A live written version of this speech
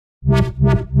Hey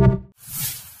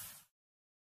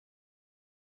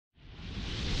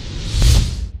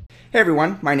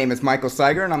everyone, my name is Michael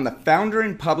Seiger and I'm the founder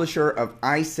and publisher of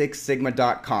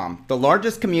i6sigma.com, the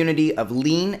largest community of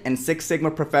Lean and Six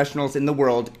Sigma professionals in the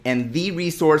world and the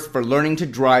resource for learning to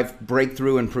drive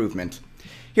breakthrough improvement.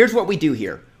 Here's what we do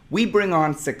here. We bring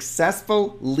on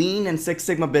successful Lean and Six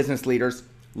Sigma business leaders,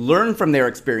 learn from their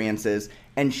experiences,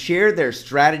 and share their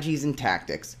strategies and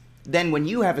tactics. Then when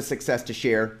you have a success to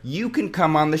share, you can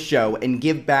come on the show and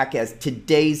give back as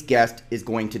today's guest is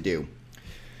going to do.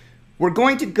 We're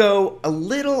going to go a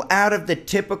little out of the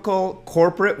typical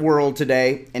corporate world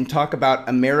today and talk about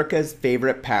America's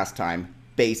favorite pastime,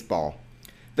 baseball.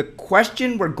 The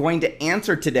question we're going to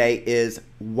answer today is,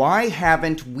 why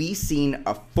haven't we seen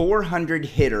a 400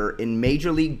 hitter in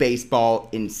Major League Baseball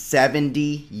in 70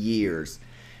 years?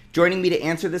 Joining me to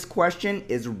answer this question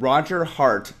is Roger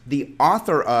Hart, the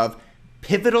author of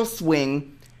Pivotal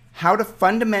Swing: How to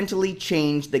Fundamentally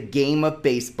Change the Game of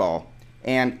Baseball.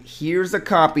 And here's a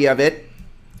copy of it.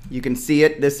 You can see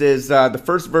it. This is the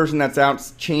first version that's out.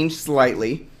 It's changed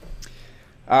slightly.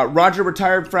 Roger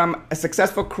retired from a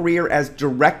successful career as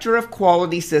Director of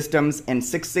Quality Systems and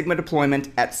Six Sigma Deployment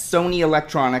at Sony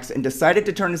Electronics and decided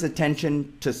to turn his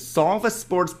attention to solve a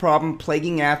sports problem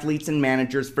plaguing athletes and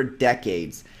managers for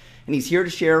decades. And he's here to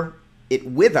share it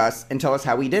with us and tell us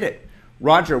how he did it.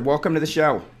 Roger, welcome to the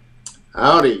show.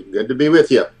 Howdy. Good to be with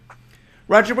you.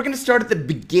 Roger, we're going to start at the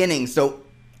beginning, so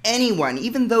anyone,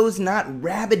 even those not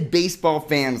rabid baseball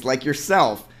fans like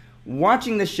yourself,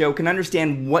 watching the show can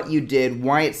understand what you did,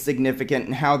 why it's significant,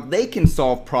 and how they can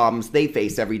solve problems they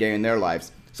face every day in their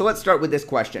lives. So let's start with this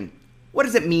question. What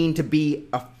does it mean to be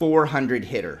a 400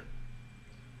 hitter?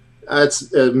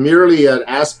 It's merely an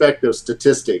aspect of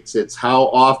statistics. It's how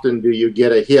often do you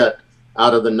get a hit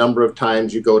out of the number of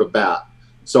times you go to bat.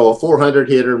 So a 400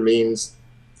 hitter means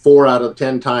 4 out of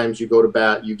 10 times you go to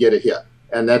bat, you get a hit.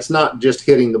 And that's not just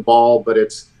hitting the ball, but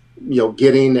it's,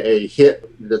 getting a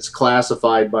hit that's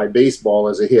classified by baseball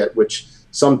as a hit, which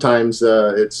sometimes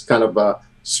it's kind of a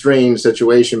strange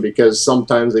situation because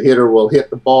sometimes the hitter will hit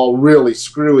the ball really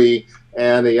screwy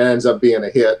and it ends up being a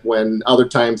hit, when other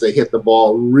times they hit the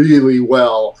ball really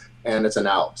well and it's an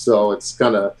out. So it's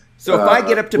kind of... So if I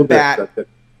get up to bat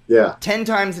 10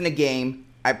 times in a game,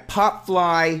 I pop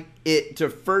fly it to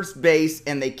first base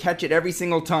and they catch it every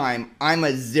single time, I'm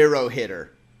a 0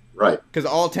 hitter. Right. Because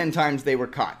all 10 times they were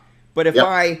caught. But if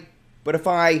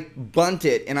I bunt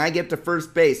it and I get to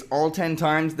first base all 10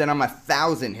 times, then I'm a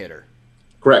 1,000 hitter.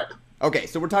 Correct. Okay,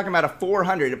 so we're talking about a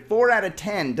 400. A 4 out of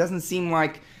 10 doesn't seem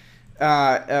like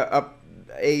a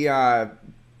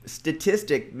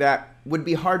statistic that would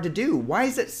be hard to do. Why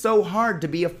is it so hard to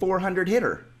be a 400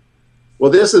 hitter? Well,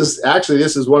 this is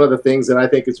one of the things that I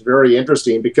think is very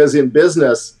interesting, because in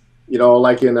business,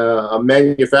 like in a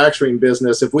manufacturing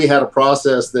business, if we had a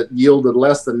process that yielded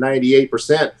less than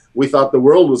 98%, we thought the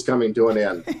world was coming to an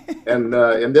end. And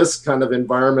in this kind of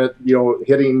environment,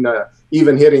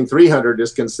 even hitting 300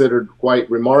 is considered quite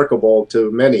remarkable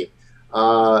to many.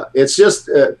 It's just,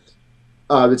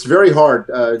 it's very hard.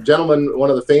 Gentleman, one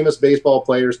of the famous baseball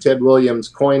players, Ted Williams,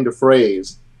 coined a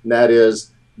phrase, and that is,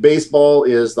 baseball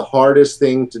is the hardest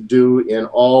thing to do in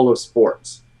all of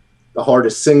sports, the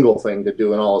hardest single thing to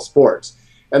do in all of sports.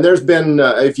 And there's been,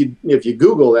 if you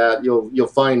Google that, you'll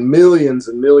find millions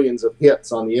and millions of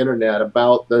hits on the internet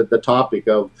about the topic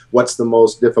of what's the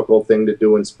most difficult thing to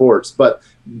do in sports. But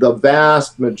the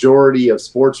vast majority of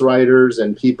sports writers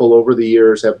and people over the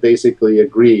years have basically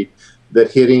agreed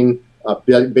that hitting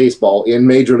baseball in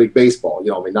Major League Baseball,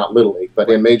 not Little League, but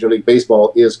in Major League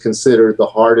Baseball is considered the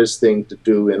hardest thing to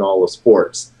do in all of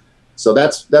sports. So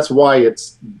that's why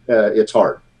it's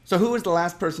hard. So who was the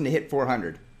last person to hit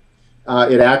 400?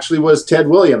 It actually was Ted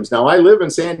Williams. Now, I live in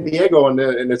San Diego, and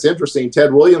it's interesting.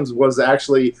 Ted Williams was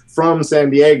actually from San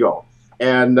Diego.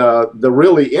 And the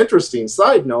really interesting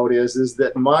side note is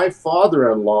that my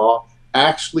father-in-law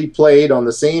actually played on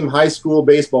the same high school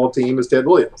baseball team as Ted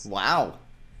Williams. Wow.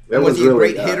 And was he a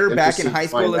great hitter back in high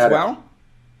school as well?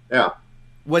 Yeah.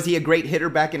 Was he a great hitter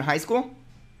back in high school?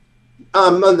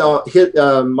 No,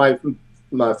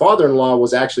 my father-in-law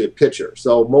was actually a pitcher.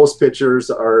 So most pitchers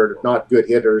are not good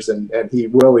hitters, and he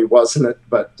really wasn't it,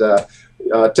 but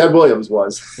Ted Williams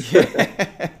was.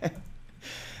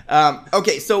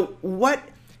 Okay, so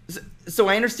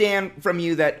I understand from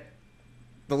you that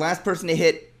the last person to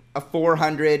hit a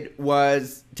 400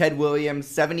 was Ted Williams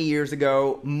 70 years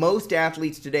ago. Most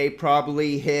athletes today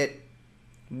probably hit,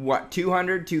 what,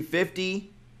 200,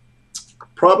 250?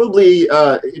 Probably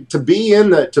to be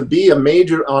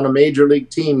on a major league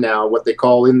team now, what they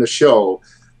call in the show,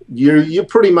 you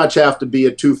pretty much have to be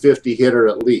a 250 hitter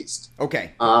at least.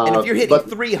 Okay. And if you're hitting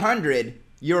 300,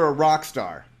 you're a rock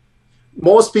star.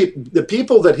 Most people, the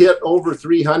people that hit over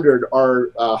 300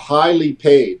 are highly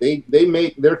paid. They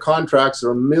make, their contracts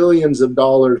are millions of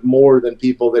dollars more than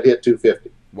people that hit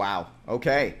 250. Wow.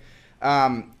 Okay.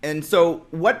 And so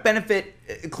what benefit,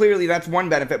 clearly that's one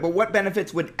benefit, but what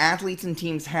benefits would athletes and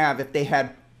teams have if they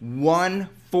had one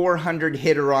 400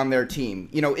 hitter on their team?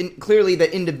 You know, clearly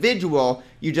the individual,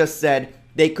 you just said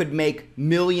they could make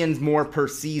millions more per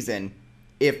season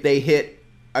if they hit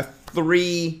a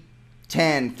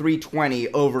 310, 320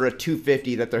 over a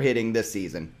 250 that they're hitting this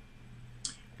season.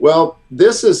 Well,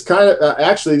 this is kind of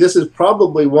actually, this is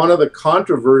probably one of the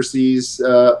controversies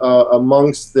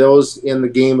amongst those in the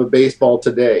game of baseball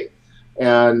today.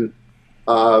 And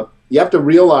you have to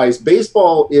realize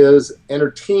baseball is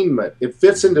entertainment. It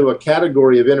fits into a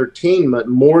category of entertainment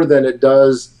more than it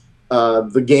does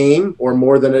the game or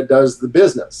more than it does the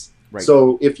business. Right.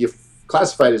 So if you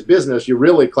classify it as business, you're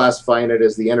really classifying it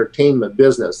as the entertainment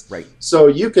business. Right. So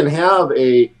you can have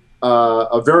a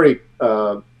very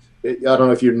I don't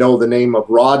know if you know the name of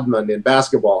Rodman in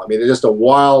basketball. I mean, they're just a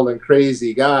wild and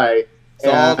crazy guy. It's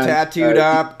all tattooed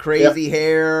up, crazy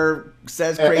hair,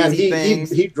 says crazy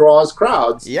things. He draws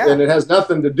crowds, and it has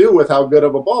nothing to do with how good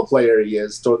of a ball player he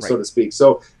is, so to speak.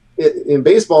 So in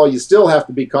baseball, you still have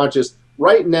to be conscious.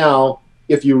 Right now,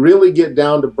 if you really get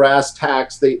down to brass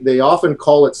tacks, they often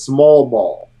call it small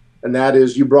ball. And that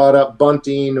is, you brought up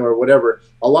bunting or whatever.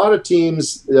 A lot of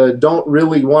teams don't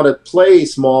really want to play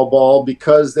small ball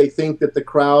because they think that the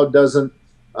crowd doesn't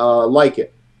like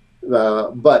it.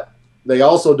 But they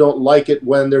also don't like it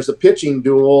when there's a pitching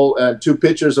duel and two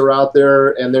pitchers are out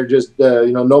there and they're just,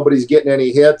 nobody's getting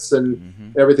any hits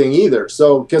and everything either.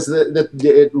 So because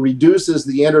it reduces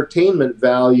the entertainment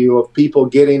value of people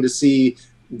getting to see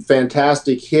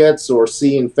fantastic hits or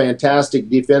seeing fantastic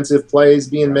defensive plays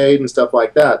being made and stuff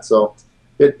like that. So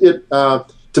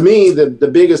to me, the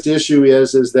biggest issue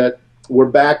is that we're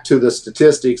back to the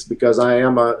statistics, because I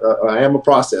am a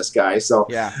process guy. So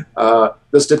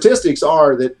the statistics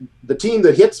are that the team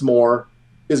that hits more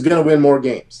is going to win more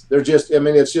games. They're just, I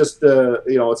mean, it's just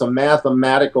it's a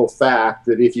mathematical fact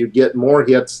that if you get more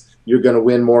hits, you're going to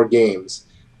win more games.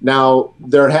 Now,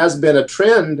 there has been a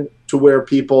trend to where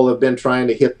people have been trying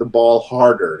to hit the ball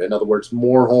harder. In other words,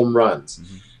 more home runs.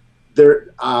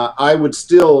 I would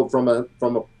still, from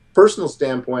a personal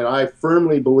standpoint, I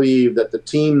firmly believe that the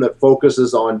team that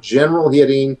focuses on general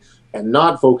hitting and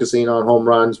not focusing on home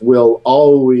runs will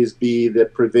always be the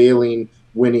prevailing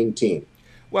winning team.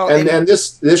 Well, and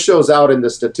this shows out in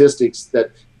the statistics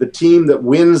that the team that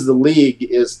wins the league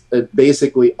is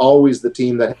basically always the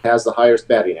team that has the highest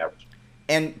batting average.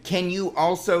 And can you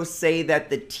also say that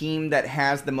the team that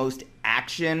has the most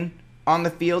action on the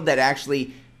field, that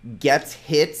actually gets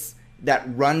hits, that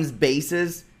runs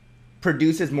bases,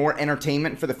 produces more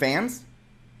entertainment for the fans?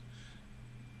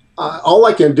 All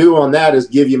I can do on that is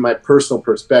give you my personal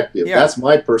perspective. That's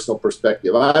my personal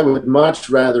perspective. I would much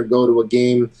rather go to a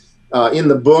game. In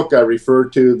the book, I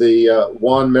referred to the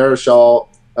Warren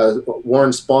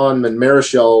Spahn and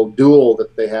Marichal duel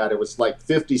that they had. It was like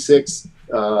 56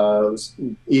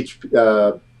 each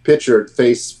pitcher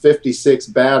faced 56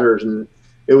 batters, and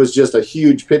it was just a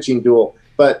huge pitching duel.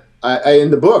 But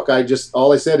in the book,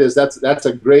 all I said is that's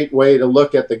a great way to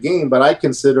look at the game, but I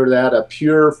consider that a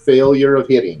pure failure of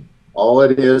hitting. All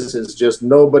it is just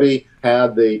nobody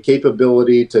had the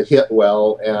capability to hit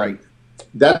well, and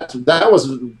that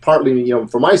was partly,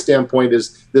 from my standpoint,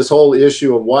 is this whole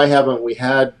issue of why haven't we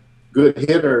had good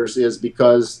hitters is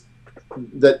because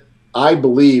that I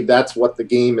believe that's what the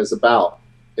game is about.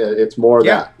 It's more of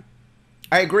that.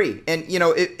 I agree. And,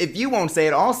 if you won't say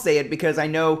it, I'll say it, because I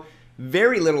know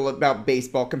very little about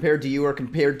baseball compared to you, or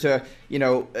compared to,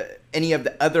 any of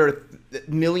the other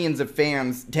millions of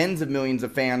fans, tens of millions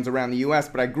of fans around the U.S.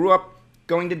 But I grew up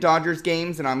going to Dodgers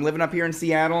games, and I'm living up here in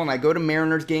Seattle, and I go to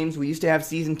Mariners games. We used to have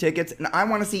season tickets, and I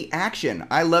want to see action.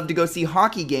 I love to go see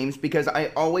hockey games because I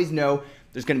always know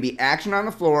there's going to be action on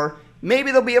the floor.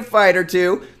 Maybe there'll be a fight or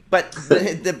two, but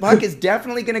the puck is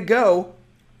definitely going to go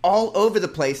all over the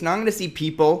place. And I'm going to see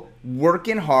people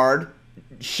working hard,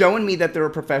 showing me that they're a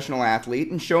professional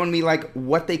athlete, and showing me like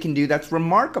what they can do that's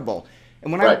remarkable.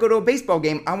 And when I go to a baseball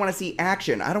game, I want to see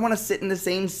action. I don't want to sit in the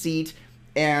same seat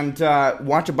and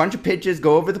watch a bunch of pitches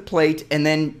go over the plate and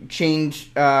then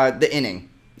change the inning.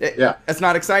 That's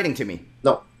not exciting to me.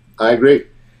 No, I agree.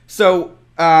 So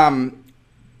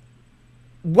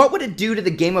what would it do to the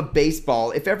game of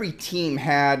baseball if every team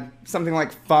had something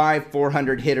like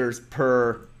 400 hitters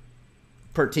per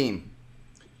team?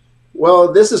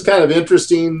 Well, this is kind of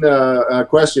interesting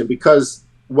question, because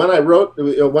when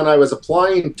I was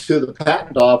applying to the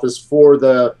patent office for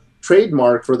the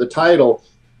trademark for the title,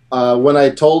 when I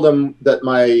told them that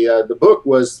my the book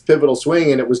was Pivotal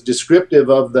Swing and it was descriptive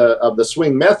of the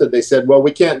swing method, they said, "Well,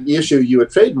 we can't issue you a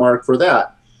trademark for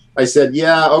that." I said,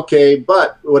 "Yeah, okay,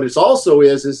 but what it also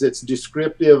is it's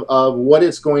descriptive of what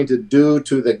it's going to do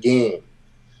to the game,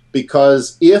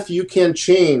 because if you can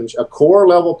change a core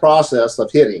level process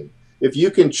of hitting, if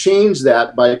you can change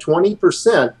that by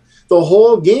 20%, the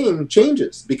whole game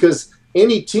changes, because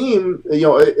any team,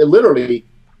 literally."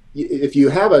 If you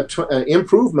have an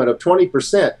improvement of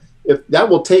 20%, if that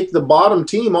will take the bottom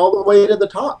team all the way to the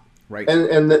top, right?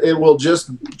 And it will just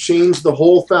change the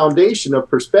whole foundation of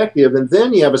perspective. And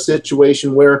then you have a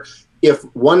situation where if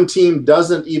one team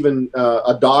doesn't even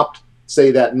adopt,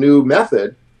 say, that new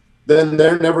method, then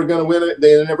they're never going to win.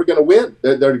 They're never going to win.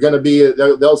 They're going to be.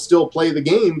 They'll still play the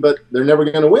game, but they're never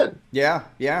going to win. Yeah,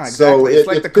 exactly. So it's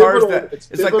like the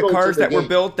cars that game. were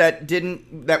built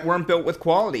that weren't built with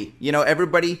quality.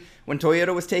 Everybody, when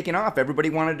Toyota was taking off, everybody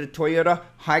wanted a Toyota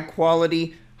high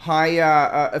quality,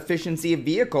 high efficiency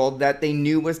vehicle that they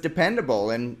knew was dependable,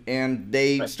 and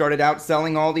they started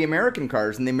outselling all the American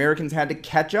cars, and the Americans had to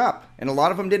catch up, and a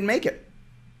lot of them didn't make it.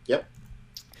 Yep.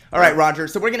 All right, Roger,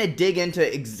 so we're going to dig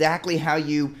into exactly how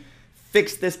you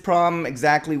fix this problem,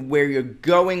 exactly where you're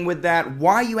going with that,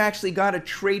 why you actually got a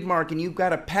trademark and you've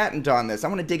got a patent on this. I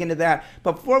want to dig into that.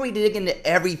 But before we dig into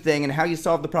everything and how you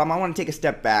solved the problem, I want to take a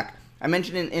step back. I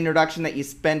mentioned in the introduction that you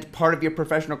spent part of your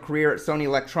professional career at Sony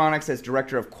Electronics as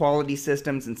Director of Quality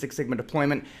Systems and Six Sigma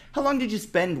Deployment. How long did you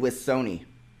spend with Sony?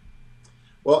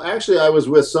 Well, actually, I was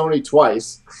with Sony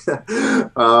twice.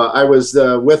 I was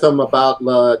with them about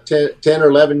 10 or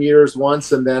 11 years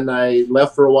once, and then I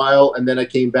left for a while, and then I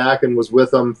came back and was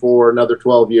with them for another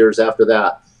 12 years after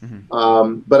that.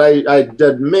 Mm-hmm. But I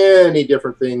did many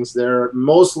different things there,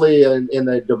 mostly in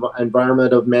the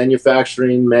environment of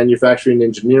manufacturing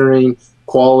engineering,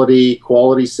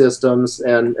 quality systems,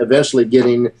 and eventually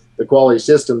getting the quality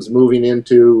systems moving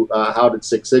into how did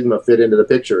Six Sigma fit into the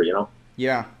picture,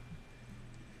 Yeah.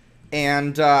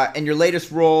 And your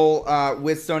latest role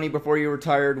with Sony before you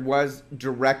retired was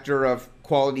Director of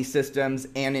Quality Systems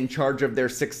and in charge of their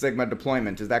Six Sigma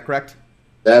deployment. Is that correct?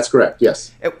 That's correct,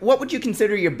 yes. What would you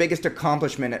consider your biggest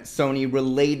accomplishment at Sony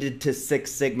related to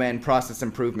Six Sigma and process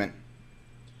improvement?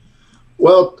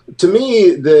 Well, to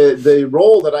me, the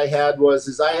role that I had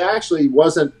is I actually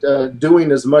wasn't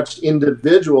doing as much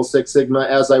individual Six Sigma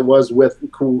as I was with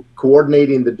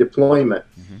coordinating the deployment.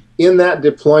 Mm-hmm. In that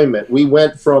deployment, we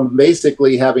went from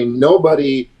basically having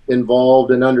nobody involved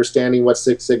in understanding what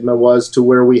Six Sigma was to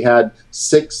where we had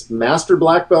 6 master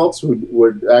black belts who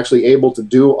were actually able to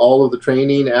do all of the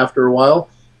training after a while.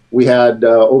 We had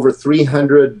over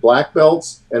 300 black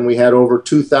belts, and we had over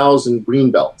 2,000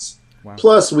 green belts. Wow.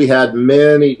 Plus, we had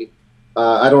many,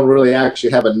 I don't really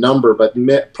actually have a number, but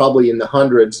probably in the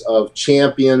hundreds of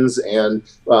champions and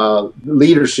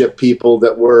leadership people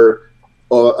that were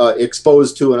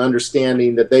exposed to and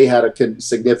understanding that they had a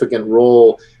significant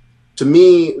role. To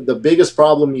me, the biggest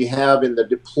problem you have in the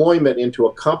deployment into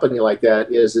a company like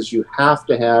that is you have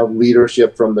to have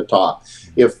leadership from the top.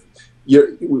 If you're,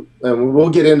 and we'll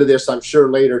get into this, I'm sure,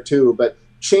 later too, but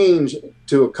change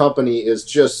to a company is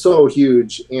just so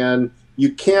huge, and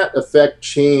you can't affect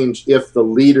change if the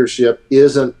leadership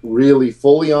isn't really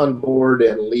fully on board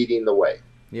and leading the way.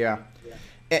 Yeah.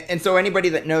 And so anybody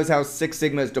that knows how Six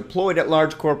Sigma is deployed at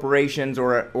large corporations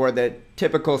or the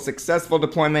typical successful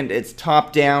deployment, it's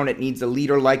top down. It needs a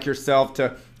leader like yourself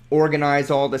to organize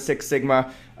all the Six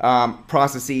Sigma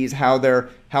processes,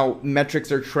 how metrics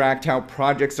are tracked, how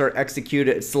projects are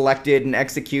selected and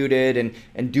executed,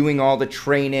 and doing all the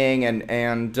training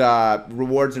and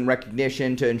rewards and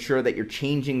recognition to ensure that you're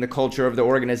changing the culture of the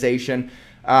organization.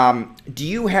 Do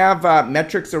you have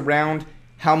metrics around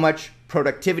how much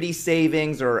productivity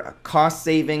savings or cost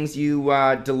savings you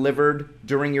delivered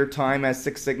during your time as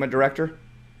Six Sigma director?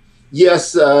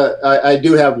 Yes, I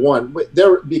do have one.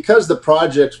 Because the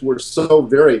projects were so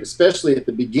varied, especially at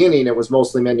the beginning, it was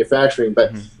mostly manufacturing,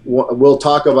 but we'll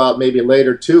talk about maybe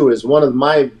later too, is one of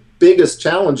my biggest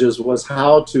challenges was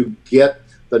how to get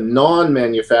the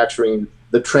non-manufacturing,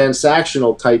 the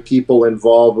transactional type people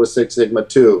involved with Six Sigma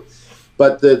too.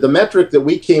 But the metric that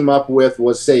we came up with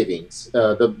was savings,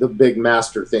 the big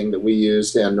master thing that we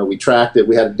used, and we tracked it.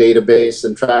 We had a database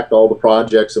and tracked all the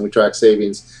projects, and we tracked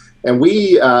savings. And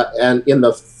and in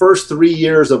the first 3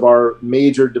 years of our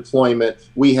major deployment,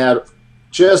 we had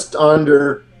just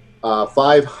under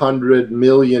 $500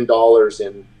 million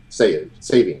in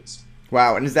savings.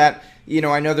 Wow. And is that,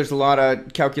 I know there's a lot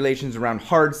of calculations around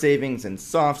hard savings and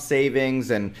soft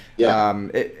savings, and Yeah,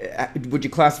 would you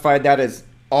classify that as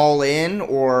all in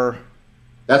or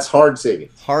that's hard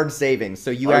savings. hard savings? So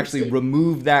you Hard actually savings.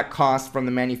 remove that cost from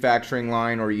the manufacturing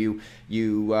line, or you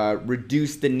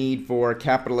reduce the need for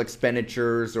capital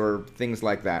expenditures or things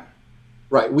like that.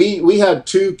 Right. We had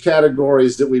two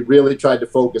categories that we really tried to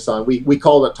focus on. We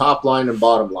called it top line and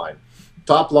bottom line.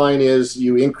 Top line is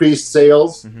you increased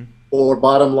sales, Mm-hmm. or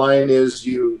bottom line is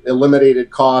you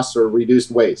eliminated costs or reduced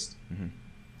waste. Mm-hmm.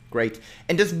 Great.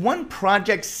 And does one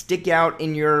project stick out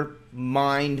in your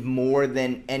mind more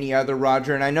than any other,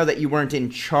 Roger? And I know that you weren't in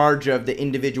charge of the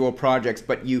individual projects,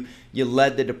 but you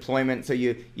led the deployment, so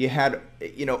you had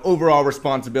overall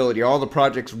responsibility. All the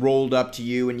projects rolled up to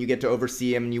you, and you get to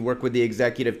oversee them, and you work with the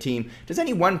executive team. Does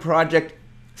any one project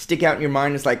stick out in your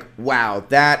mind as like, wow,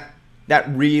 that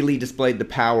really displayed the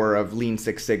power of Lean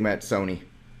Six Sigma at Sony?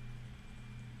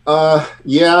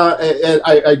 Yeah, and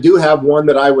I do have one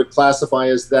that I would classify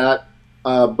as that,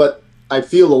 but I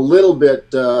feel a little bit,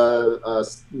 no,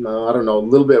 I don't know, a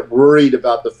little bit worried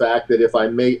about the fact that if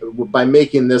by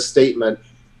making this statement,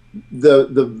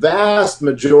 the vast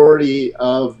majority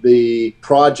of the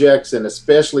projects, and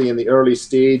especially in the early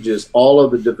stages, all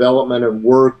of the development and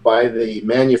work by the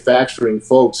manufacturing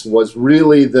folks was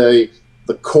really the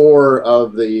core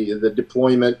of the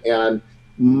deployment, and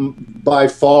by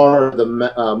far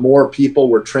the more people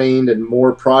were trained and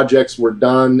more projects were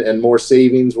done and more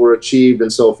savings were achieved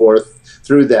and so forth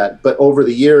through that. But over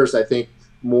the years, I think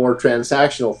more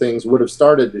transactional things would have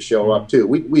started to show up too.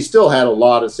 We still had a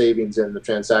lot of savings in the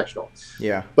transactional.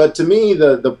 Yeah. But to me,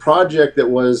 the project that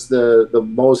was the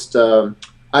most,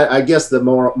 I guess the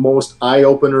most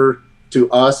eye-opener to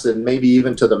us, and maybe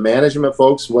even to the management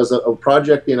folks, was a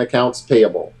project in accounts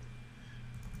payable.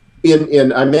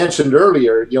 I mentioned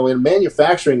earlier, in a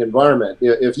manufacturing environment,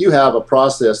 if you have a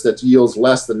process that yields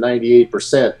less than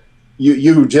 98%,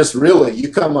 you just really, you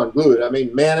come unglued. I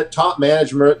mean, top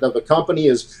management of the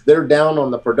company they're down on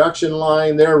the production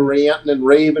line. They're ranting and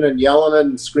raving and yelling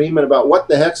and screaming about what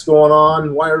the heck's going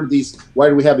on. Why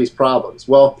do we have these problems?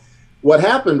 Well, what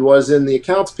happened was, in the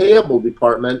accounts payable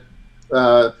department,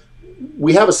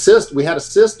 we had a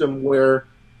system where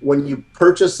when you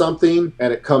purchase something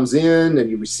and it comes in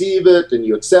and you receive it and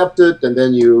you accept it, and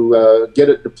then you get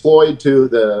it deployed to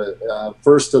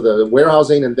first to the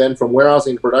warehousing, and then from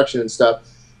warehousing to production and stuff,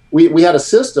 we had a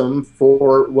system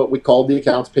for what we called the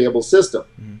accounts payable system.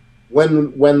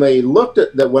 Mm-hmm. When they looked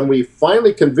at that, when we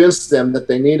finally convinced them that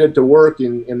they needed to work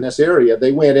in this area,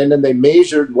 they went in and they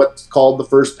measured what's called the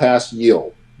first pass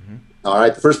yield. Mm-hmm. All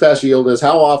right, the first pass yield is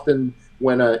how often,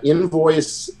 when an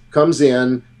invoice comes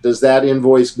in, does that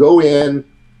invoice go in,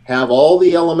 have all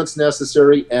the elements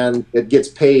necessary, and it gets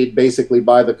paid basically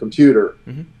by the computer.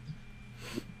 Mm-hmm.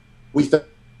 We thought it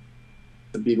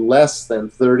would be less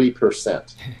than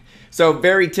 30%. So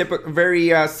very typical, very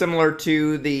similar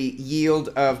to the yield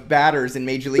of batters in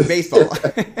Major League Baseball.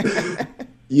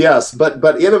 Yes,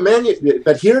 but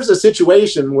here's a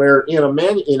situation where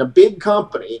in a big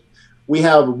company, we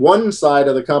have one side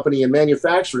of the company in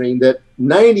manufacturing that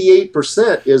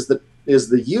 98% is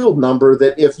the yield number,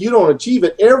 that if you don't achieve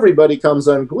it, everybody comes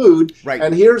unglued. Right.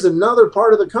 And here's another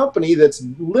part of the company that's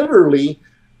literally,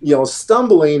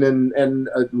 stumbling and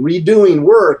redoing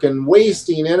work and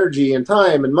wasting energy and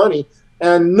time and money,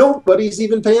 and nobody's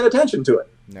even paying attention to it.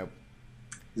 Nope.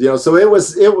 So it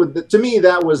was to me,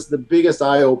 that was the biggest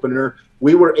eye opener.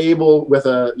 We were able, with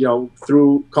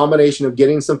through combination of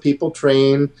getting some people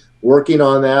trained, working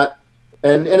on that.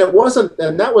 And it wasn't,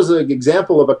 and that was an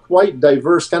example of a quite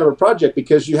diverse kind of a project,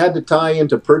 because you had to tie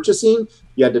into purchasing,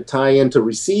 you had to tie into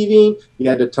receiving, you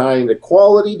had to tie into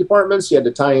quality departments, you had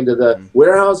to tie into the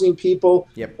warehousing people,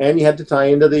 yep, and you had to tie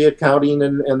into the accounting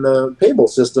and the payable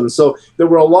system. So there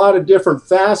were a lot of different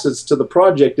facets to the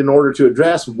project in order to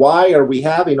address why are we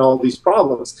having all these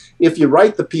problems. If you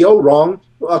write the PO wrong,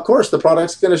 of course the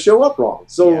product's going to show up wrong.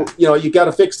 So, you got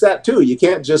to fix that too. You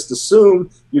can't just assume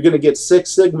you're going to get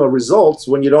Six Sigma results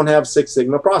when you don't have Six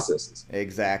Sigma processes.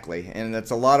 Exactly. And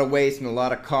that's a lot of waste and a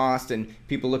lot of cost, and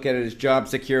people look at it as job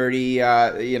security,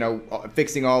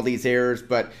 fixing all these errors,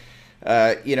 but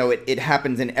it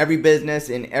happens in every business,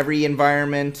 in every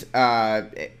environment.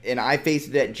 And I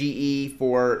faced it at GE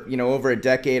for, over a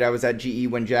decade. I was at GE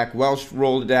when Jack Welch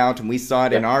rolled it out, and we saw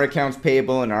it in our accounts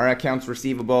payable and our accounts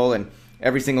receivable and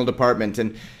every single department.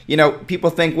 And, people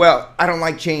think, well, I don't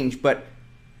like change, but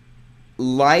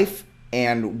life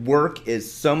and work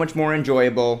is so much more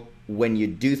enjoyable when you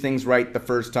do things right the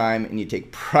first time, and you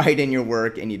take pride in your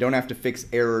work, and you don't have to fix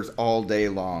errors all day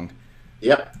long.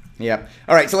 Yep. Yep.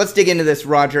 All right, so let's dig into this,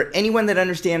 Roger. Anyone that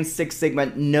understands Six Sigma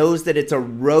knows that it's a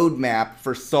roadmap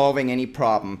for solving any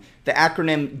problem. The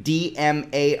acronym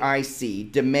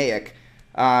DMAIC, DMAIC,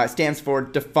 stands for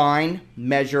Define,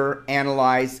 Measure,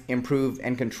 Analyze, Improve,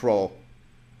 and Control.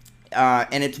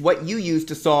 And it's what you use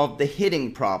to solve the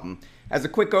hitting problem. As a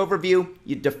quick overview,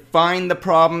 you define the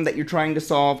problem that you're trying to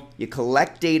solve, you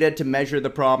collect data to measure the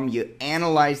problem, you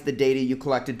analyze the data you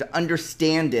collected to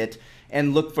understand it,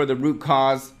 and look for the root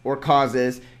cause or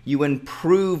causes. You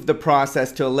improve the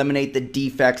process to eliminate the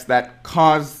defects that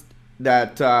cause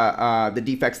the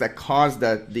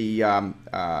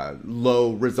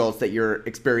low results that you're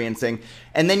experiencing,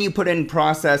 and then you put your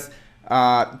process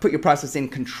in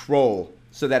control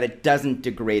so that it doesn't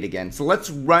degrade again. So let's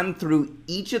run through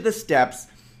each of the steps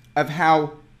of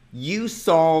how you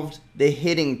solved the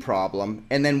hitting problem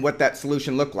and then what that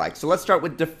solution looked like. So let's start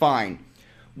with define.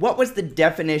 What was the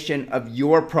definition of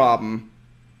your problem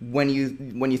when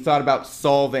you thought about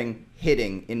solving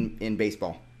hitting in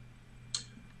baseball?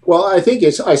 Well, I think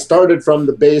I started from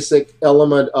the basic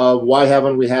element of why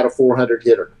haven't we had a 400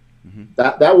 hitter? Mm-hmm.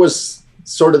 That was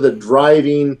sort of the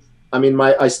driving. I mean,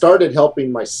 I started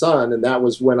helping my son, and that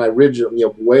was when I originally,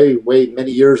 way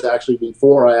many years actually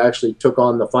before I actually took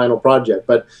on the final project.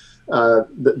 But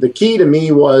the key to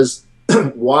me was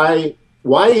why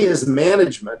is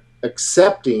management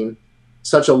accepting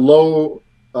such a low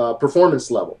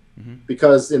performance level? Mm-hmm.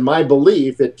 Because in my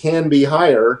belief, it can be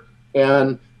higher.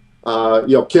 And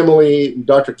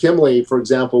Dr. Kimley, for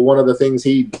example, one of the things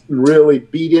he really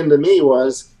beat into me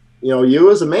was, you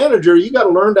as a manager, you got to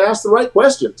learn to ask the right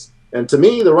questions. And to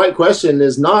me, the right question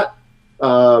is not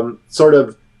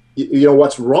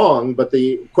what's wrong, but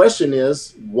the question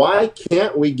is, why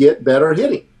can't we get better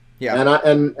hitting? Yeah.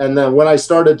 And then when I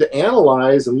started to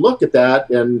analyze and look at that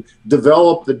and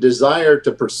develop the desire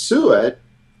to pursue it,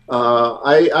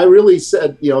 I really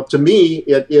said, to me,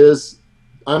 it is,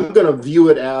 I'm going to view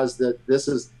it as that this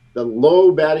is the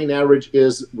low batting average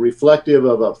is reflective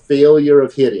of a failure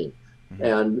of hitting. Mm-hmm.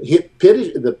 And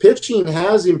the pitching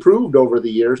has improved over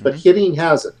the years, but mm-hmm. hitting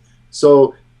hasn't.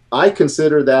 So I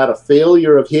consider that a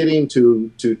failure of hitting to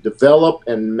develop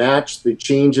and match the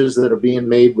changes that are being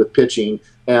made with pitching.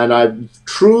 And I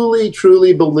truly,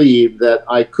 truly believe that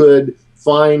I could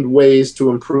find ways to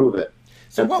improve it.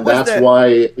 So that's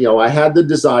why, I had the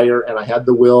desire and I had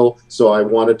the will. So I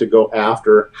wanted to go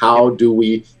after how do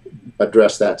we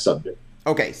address that subject.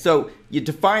 Okay, so you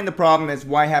define the problem as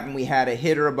why haven't we had a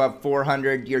hitter above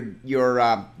 400?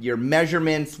 Your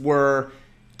measurements were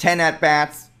 10 at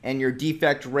bats, and your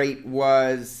defect rate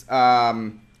was,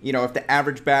 if the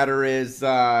average batter is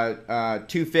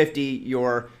 250,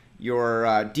 your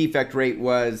defect rate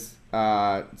was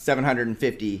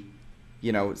 750.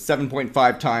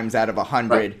 7.5 times out of 100,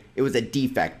 right. It was a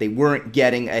defect. They weren't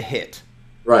getting a hit.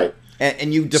 Right.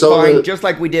 And you define, just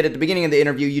like we did at the beginning of the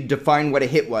interview, you define what a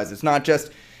hit was. It's not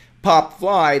just pop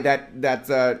fly that's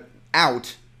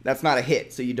out. That's not a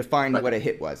hit. So you define right. what a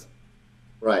hit was.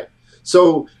 Right.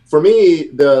 So for me,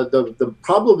 the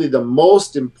probably the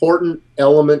most important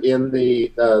element in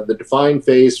the define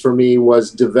phase for me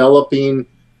was developing,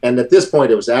 and at this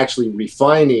point it was actually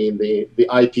refining the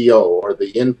IPO, or the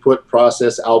input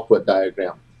process output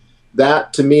diagram.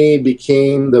 That to me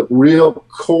became the real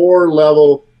core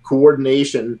level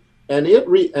coordination, and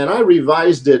I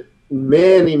revised it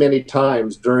many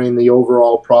times during the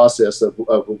overall process of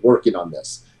working on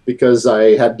this, because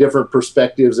I had different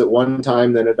perspectives at one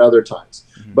time than at other times.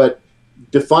 Mm-hmm. But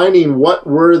defining what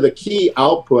were the key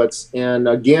outputs, and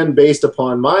again, based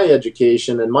upon my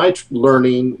education and my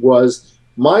learning, was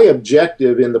my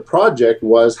objective in the project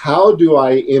was how do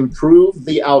I improve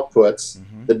the outputs,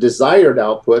 mm-hmm. the desired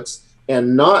outputs,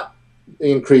 and not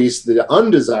increase the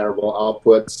undesirable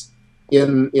outputs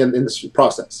in this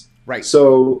process. Right.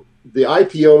 So the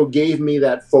IPO gave me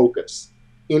that focus.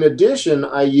 In addition,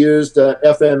 I used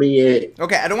FMEA.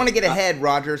 Okay, I don't want to get ahead,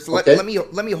 Roger. So let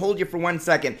me hold you for 1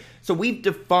 second. So we've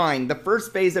defined the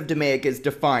first phase of DMAIC is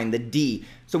define, the D.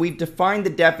 So we've defined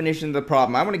the definition of the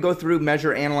problem. I want to go through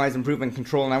measure, analyze, improve, and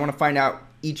control, and I want to find out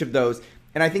each of those.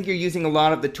 And I think you're using a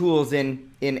lot of the tools in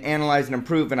analyze and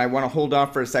improve, and I want to hold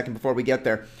off for a second before we get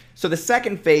there. So the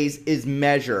second phase is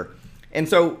measure. And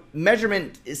so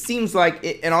measurement, it seems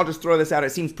like, and I'll just throw this out,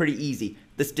 it seems pretty easy.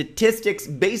 The statistics,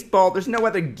 baseball, there's no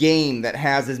other game that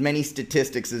has as many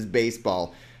statistics as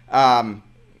baseball.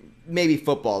 Maybe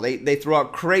football. They throw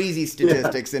out crazy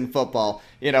statistics in football.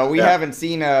 We haven't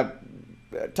seen a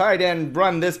tight end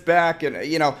run this back,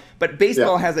 and but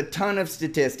baseball has a ton of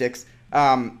statistics.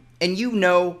 And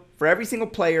for every single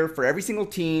player, for every single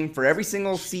team, for every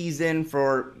single season,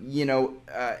 for,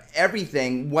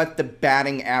 everything, what the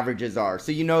batting averages are.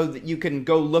 So you know that you can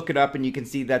go look it up and you can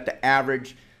see that the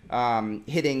average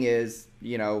hitting is,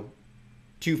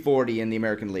 240 in the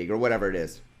American League or whatever it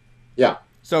is. Yeah.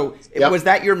 So Yep. was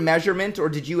that your measurement, or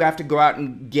did you have to go out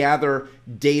and gather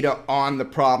data on the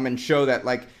problem and show that,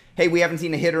 like, hey, we haven't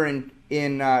seen a hitter in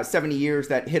 70 years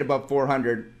that hit above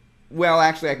 400. Well,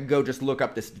 actually, I could go just look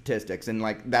up the statistics, and,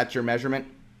 like, that's your measurement?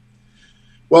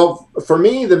 Well, for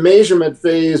me, the measurement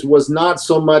phase was not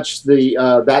so much the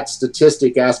that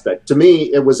statistic aspect. To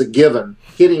me, it was a given.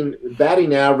 Hitting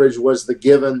batting average was the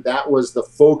given. That was the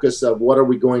focus of what are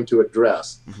we going to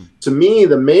address. Mm-hmm. To me,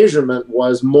 the measurement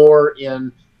was more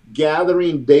in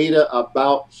gathering data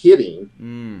about hitting.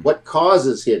 What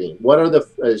causes hitting? What are the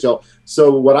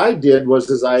so what I did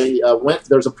was I went.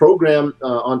 There's a program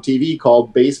on TV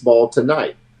called Baseball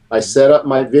Tonight. I set up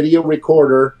my video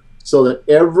recorder so that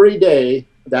every day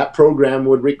that program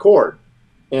would record,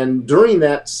 and during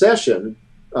that session,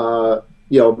 they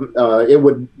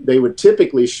would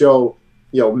typically show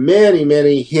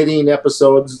many hitting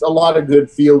episodes, a lot of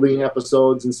good fielding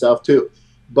episodes and stuff too.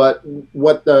 But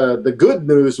what the good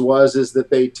news is that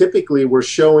they typically were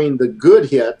showing the good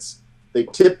hits. They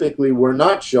typically were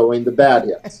not showing the bad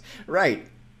hits. Right.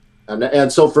 And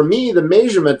so for me, the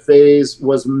measurement phase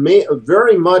was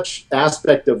very much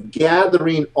aspect of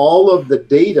gathering all of the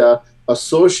data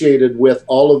associated with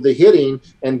all of the hitting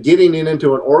and getting it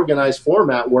into an organized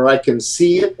format where I can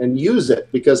see it and use it,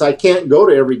 because I can't go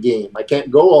to every game. I can't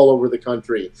go all over the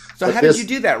country. So how did you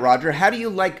do that, Roger? How do you,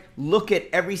 like, look at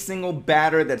every single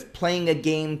batter that's playing a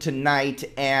game tonight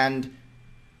and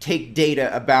take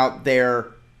data about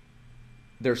their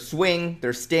swing,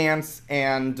 their stance,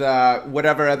 and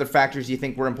whatever other factors you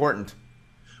think were important?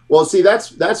 Well, see,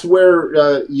 that's where,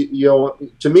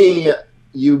 to me,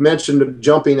 you mentioned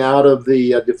jumping out of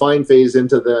the define phase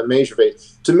into the measure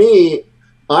phase. To me,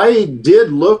 I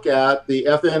did look at the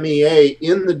FMEA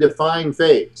in the define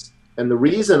phase. And the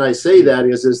reason I say that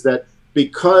is that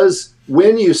because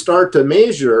when you start to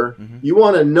measure, you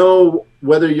want to know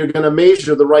whether you're going to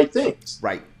measure the right things.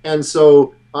 Right. And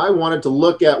so I wanted to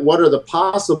look at what are the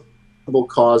possible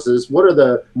causes, what are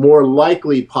the more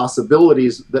likely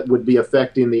possibilities that would be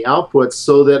affecting the outputs,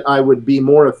 so that I would be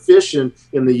more efficient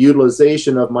in the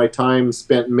utilization of my time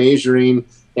spent measuring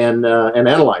and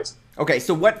analyzing. Okay,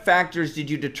 so what factors did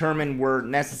you determine were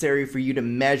necessary for you to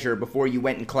measure before you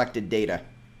went and collected data?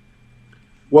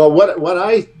 Well, what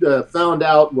I found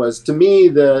out was, to me,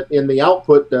 in the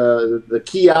output, the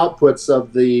key outputs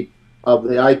of the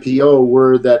IPO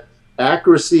were that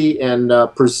accuracy and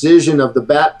precision of the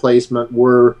bat placement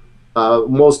were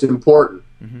most important.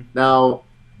 Now,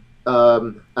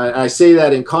 I say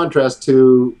that in contrast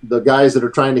to the guys that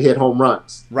are trying to hit home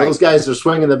runs. Right. Those guys are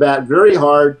swinging the bat very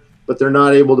hard, but they're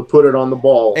not able to put it on the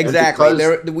ball.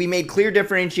 Exactly. We made clear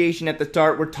differentiation at the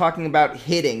start. We're talking about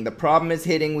hitting. The problem is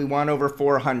hitting. We want over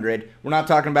 400. We're not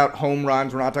talking about home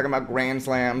runs. We're not talking about grand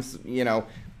slams.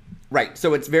 Right.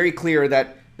 So it's very clear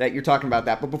that you're talking about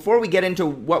that. But before we get into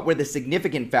what were the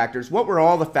significant factors, what were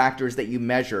all the factors that you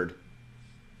measured?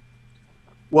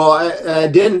 Well, I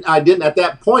didn't at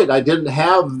that point. I didn't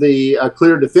have the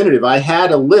clear definitive. I had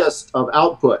a list of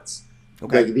outputs.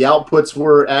 Okay. The outputs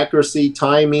were accuracy,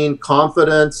 timing,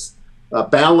 confidence,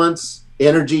 balance,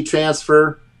 energy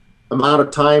transfer, amount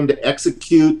of time to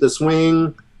execute the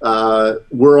swing. Was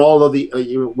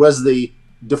the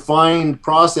defined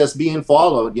process being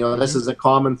followed? This is a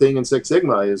common thing in Six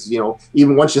Sigma. Is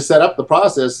even once you set up the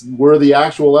process, were the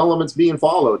actual elements being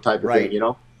followed, type of thing.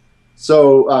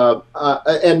 So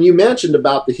and you mentioned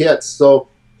about the hits. So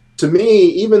to me,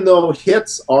 even though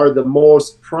hits are the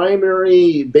most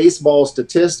primary baseball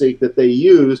statistic that they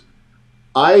use,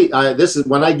 this is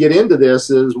when I get into this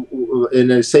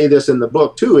and I say this in the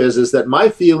book too, is that my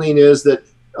feeling is that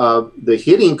the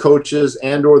hitting coaches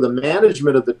and or the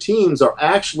management of the teams are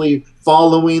actually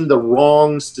following the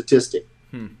wrong statistic.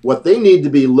 What they need to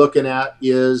be looking at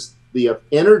is the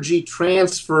energy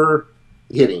transfer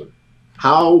hitting.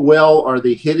 How well are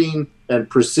they hitting, and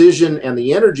precision and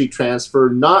the energy transfer,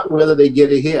 not whether they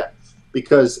get a hit.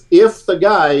 Because if the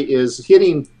guy is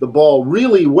hitting the ball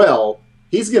really well,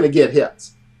 he's going to get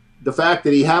hits. The fact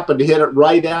that he happened to hit it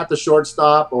right at the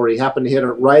shortstop or he happened to hit it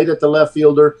right at the left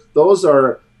fielder, those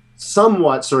are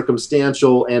somewhat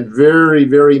circumstantial and very,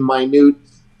 very minute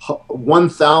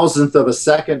 1,000th of a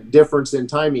second difference in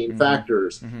timing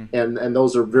factors. And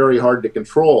those are very hard to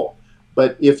control.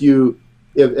 But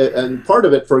and part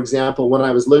of it, for example, when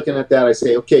I was looking at that, I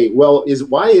say, okay, well,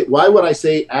 why would I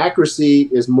say accuracy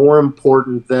is more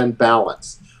important than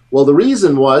balance? Well, the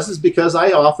reason is because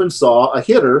I often saw a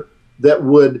hitter that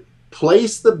would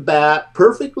place the bat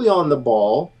perfectly on the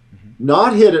ball,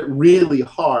 not hit it really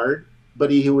hard,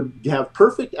 but he would have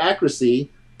perfect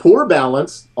accuracy, poor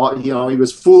balance. He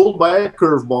was fooled by a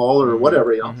curveball or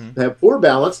whatever, have poor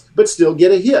balance, but still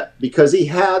get a hit because he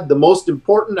had the most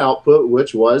important output,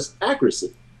 which was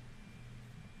accuracy.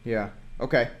 Yeah.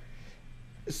 Okay.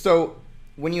 So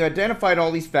when you identified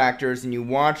all these factors and you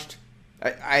watched,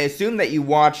 I assume that you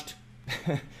watched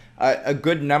a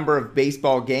good number of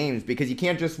baseball games, because you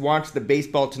can't just watch the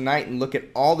Baseball Tonight and look at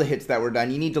all the hits that were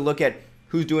done. You need to look at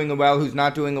who's doing it well, who's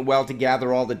not doing it well, to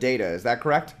gather all the data. Is that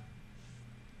correct?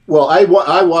 Well,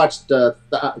 I watched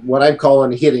what I'm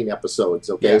calling hitting episodes,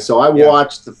 okay? Yeah. So I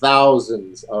watched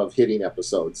thousands of hitting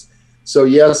episodes. So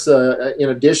yes, in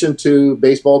addition to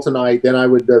Baseball Tonight, then I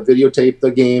would videotape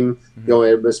the game,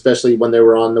 especially when they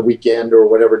were on the weekend or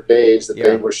whatever days that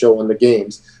they were showing the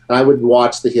games. And I would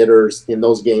watch the hitters in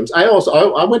those games. I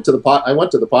went to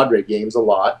the Padre games a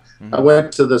lot. I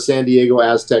went to the San Diego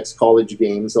Aztecs college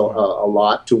games a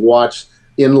lot to watch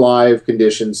in live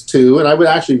conditions too, and I would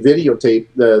actually videotape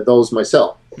those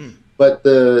myself. But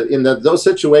in those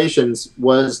situations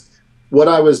was what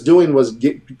I was doing was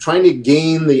trying to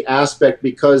gain the aspect,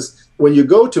 because when you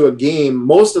go to a game,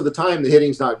 most of the time the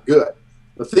hitting's not good.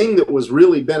 The thing that was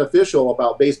really beneficial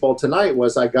about Baseball Tonight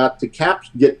was I got to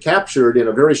get captured in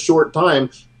a very short time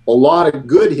a lot of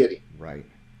good hitting. Right.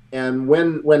 And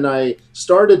when I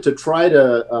started to try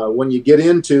to, when you get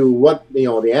into what, the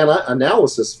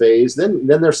analysis phase, then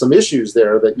there's some issues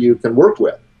there that you can work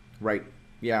with. Right.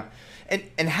 Yeah.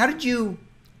 And how did you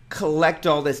collect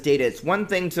all this data? It's one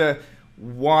thing to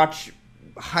watch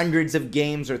hundreds of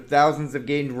games or thousands of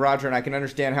games, Roger, and I can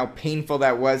understand how painful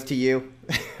that was to you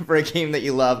for a game that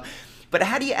you love. But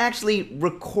how do you actually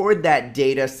record that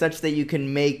data such that you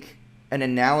can make an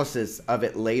analysis of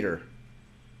it later?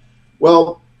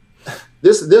 Well,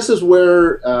 this is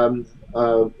where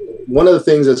one of the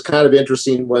things that's kind of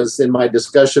interesting was in my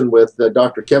discussion with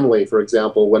Dr. Kimley, for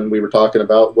example, when we were talking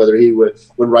about whether he would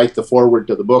write the foreword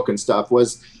to the book and stuff,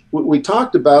 was we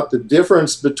talked about the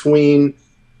difference between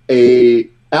a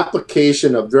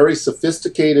application of very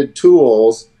sophisticated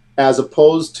tools as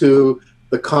opposed to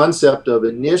the concept of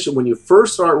when you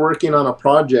first start working on a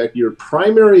project, your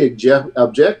primary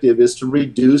objective is to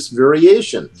reduce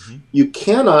variation. You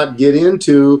cannot get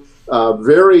into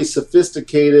very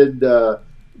sophisticated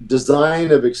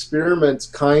design of experiments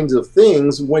kinds of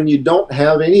things when you don't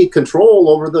have any control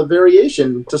over the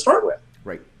variation to start with.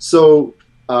 Right. So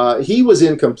he was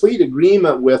in complete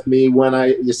agreement with me when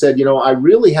you said, I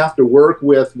really have to work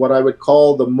with what I would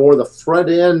call the front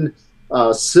end,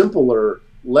 simpler,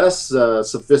 less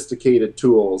sophisticated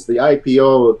tools, the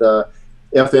IPO, the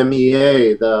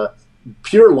FMEA, the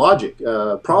pure logic,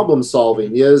 problem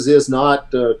solving is not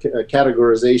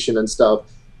categorization and stuff.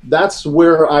 That's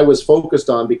where I was focused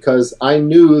on, because I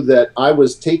knew that I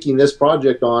was taking this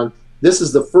project on. This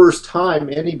is the first time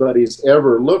anybody's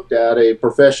ever looked at a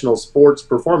professional sports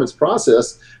performance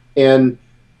process. And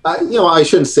I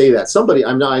shouldn't say that.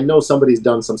 I know somebody's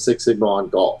done some Six Sigma on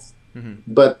golf.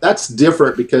 But that's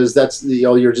different, because that's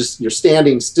you're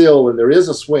standing still and there is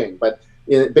a swing. But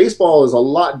baseball is a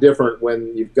lot different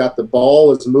when you've got the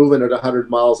ball is moving at 100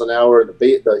 miles an hour,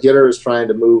 the hitter is trying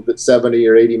to move at 70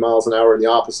 or 80 miles an hour in the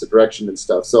opposite direction and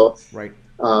stuff. So right.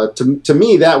 To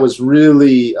me, that was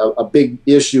really a big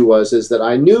issue, is that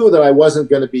I knew that I wasn't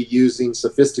going to be using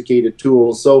sophisticated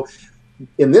tools. So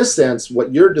in this sense,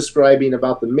 what you're describing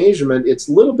about the measurement, it's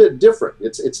a little bit different.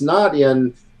 It's not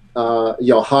in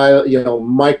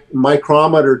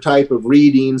micrometer type of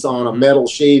readings on a metal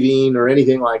shaving or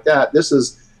anything like that. This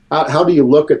is how do you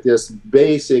look at this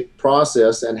basic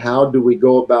process, and how do we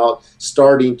go about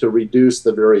starting to reduce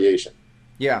the variation?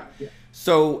 Yeah.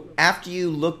 So after you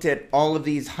looked at all of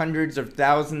these hundreds of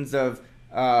thousands of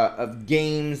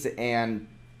games and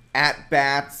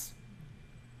at-bats,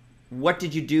 what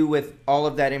did you do with all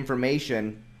of that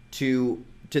information to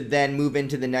then move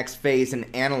into the next phase and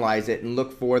analyze it and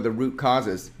look for the root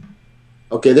causes?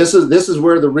 Okay, this is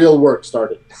where the real work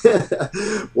started.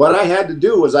 What I had to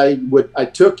do was I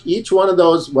took each one of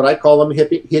those, what I call them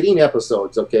hitting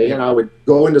episodes, okay, and I would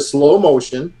go into slow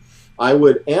motion. I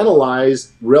would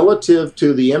analyze relative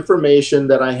to the information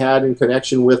that I had in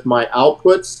connection with my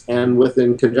outputs and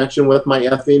in conjunction with my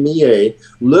FMEA,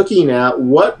 looking at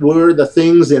what were the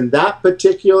things in that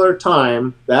particular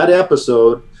time, that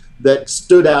episode, that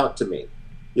stood out to me.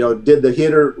 What did the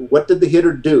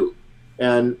hitter do?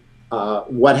 And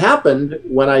what happened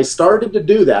when I started to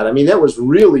do that, that was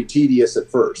really tedious at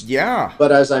first. Yeah.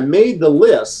 But as I made the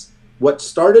list, What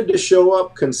started to show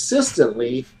up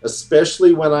consistently,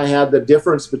 especially when I had the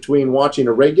difference between watching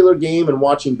a regular game and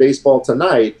watching baseball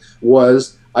tonight,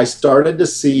 was I started to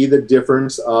see the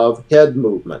difference of head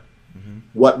movement.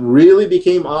 What really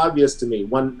became obvious to me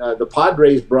when the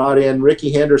Padres brought in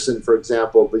Ricky Henderson, for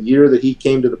example, the year that he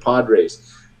came to the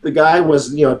Padres, the guy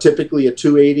was, typically a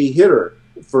 280 hitter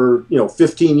for,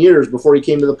 15 years before he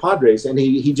came to the Padres, and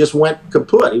he just went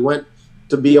kaput. He went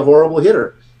to be a horrible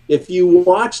hitter. If you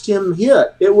watched him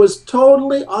hit, it was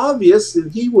totally obvious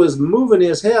that he was moving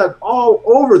his head all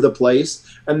over the place,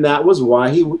 and that was why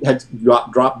he had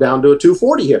dropped down to a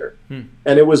 240 hitter.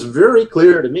 And it was very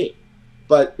clear to me.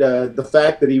 But the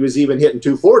fact that he was even hitting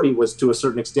 240 was to a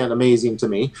certain extent amazing to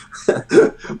me.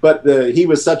 But he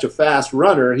was such a fast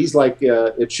runner. He's like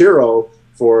Ichiro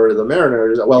for the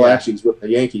Mariners. Well, actually, he's with the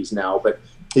Yankees now. But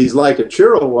he's like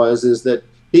Ichiro is that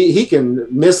he can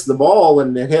miss the ball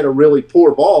and hit a really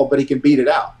poor ball, but he can beat it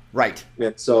out. Right.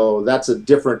 And so that's a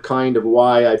different kind of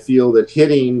why I feel that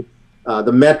hitting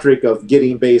the metric of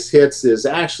getting base hits is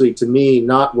actually, to me,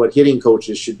 not what hitting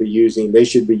coaches should be using. They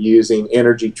should be using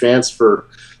energy transfer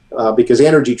because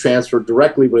energy transfer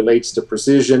directly relates to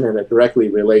precision, and it directly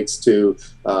relates to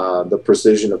the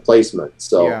precision of placement.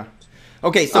 So, yeah.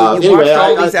 Okay, so you watched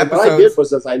all these episodes. What I did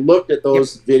was I looked at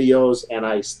those videos and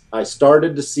I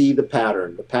started to see the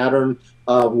pattern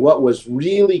of what was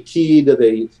really key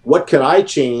to what could I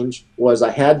change was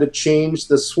I had to change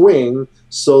the swing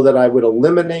so that I would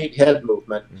eliminate head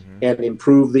movement and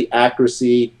improve the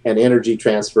accuracy and energy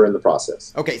transfer in the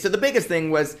process. Okay, so the biggest thing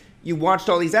was you watched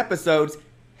all these episodes,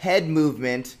 head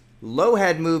movement, low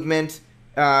head movement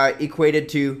equated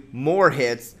to more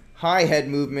hits, high head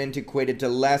movement equated to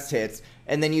less hits,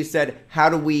 and then you said, how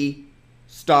do we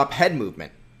stop head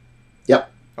movement?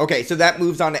 Yep. Okay, so that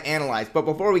moves on to analyze. But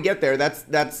before we get there, that's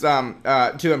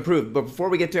to improve. But before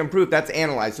we get to improve, that's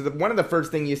analyze. So one of the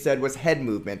first thing you said was head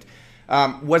movement.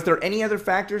 Was there any other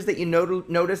factors that you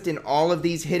noticed in all of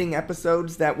these hitting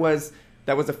episodes that was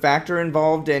a factor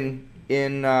involved in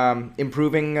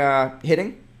improving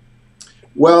hitting?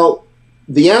 Well,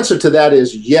 the answer to that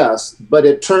is yes, but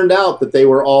it turned out that they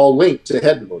were all linked to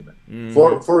head movement.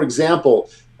 For example,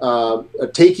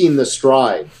 taking the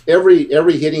stride.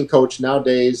 Every hitting coach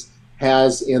nowadays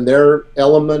has in their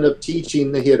element of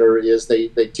teaching the hitter is they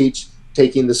teach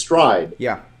taking the stride.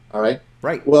 Yeah. All right.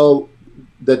 Right. Well,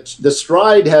 the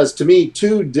stride has, to me,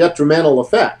 two detrimental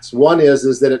effects. One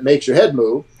is that it makes your head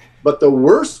move, but the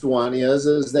worst one is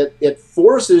that it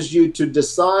forces you to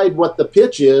decide what the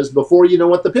pitch is before you know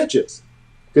what the pitch is.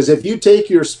 Because if you take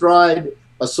your stride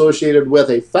associated with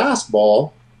a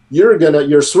fastball,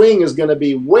 your swing is gonna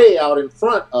be way out in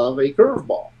front of a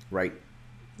curveball. Right.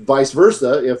 Vice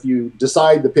versa, if you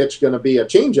decide the pitch is going to be a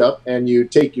changeup and you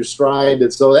take your stride,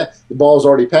 and so that the ball's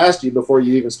already past you before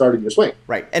you even started your swing.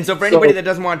 Right. And so for anybody that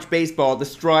doesn't watch baseball, the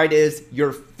stride is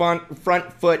your front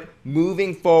foot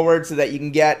moving forward so that you can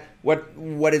get what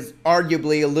is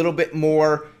arguably a little bit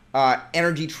more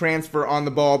energy transfer on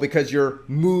the ball because you're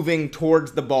moving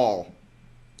towards the ball.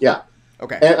 Yeah.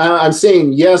 Okay. And I'm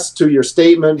saying yes to your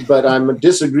statement, but I'm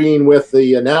disagreeing with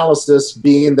the analysis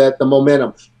being that the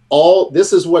momentum.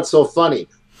 This is what's so funny.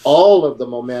 All of the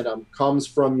momentum comes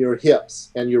from your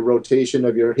hips and your rotation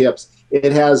of your hips.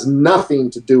 It has nothing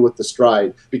to do with the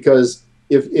stride, because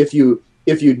if you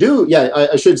do,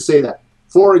 I should say that.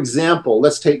 For example,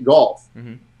 let's take golf.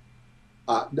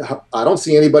 I don't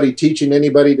see anybody teaching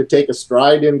anybody to take a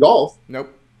stride in golf.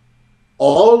 Nope.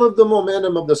 All of the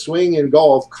momentum of the swing in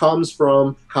golf comes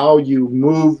from how you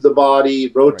move the body,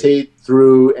 rotate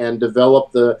through, and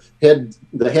develop the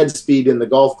head speed in the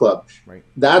golf club. Right.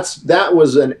 That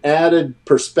was an added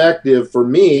perspective for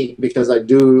me, because I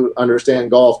do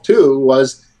understand golf too.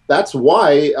 That's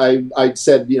why I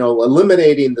said,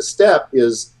 eliminating the step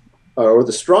or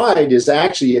the stride is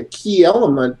actually a key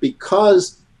element,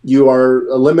 because you are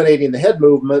eliminating the head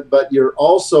movement, but you're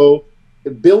also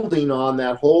building on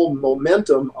that whole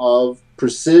momentum of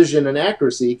precision and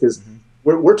accuracy, because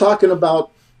we're talking about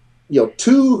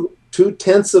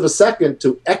 2/10 of a second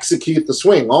to execute the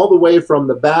swing, all the way from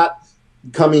the bat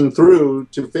coming through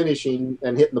to finishing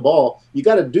and hitting the ball. You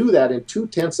got to do that in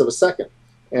 2/10 of a second,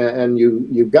 and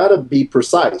you've got to be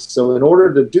precise. So in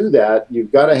order to do that,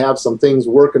 you've got to have some things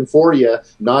working for you,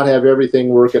 not have everything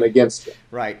working against you.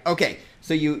 Right. Okay.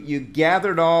 So you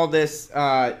gathered all this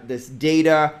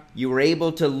data. You were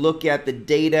able to look at the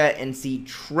data and see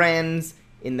trends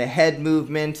in the head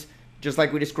movement, just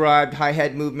like we described: high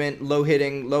head movement, low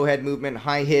hitting, low head movement,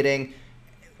 high hitting.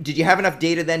 Did you have enough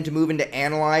data then to move into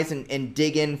analyze and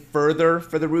dig in further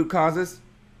for the root causes?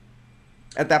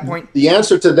 at that point? The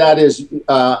answer to that is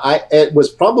it was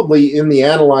probably in the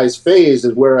analyze phase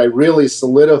is where I really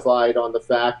solidified on the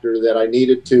factor that I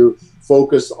needed to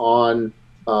focus on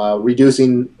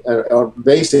reducing, or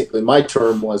basically my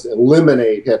term was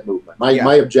eliminate head movement.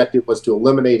 My objective was to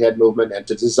eliminate head movement and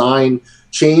to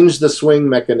change the swing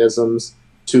mechanisms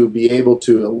to be able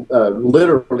to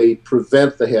literally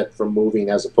prevent the head from moving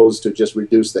as opposed to just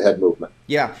reduce the head movement.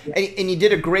 Yeah, and you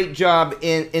did a great job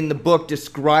in the book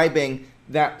describing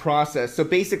that process. So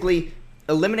basically,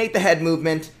 eliminate the head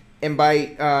movement, and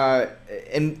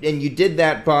and you did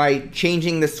that by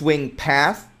changing the swing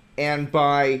path and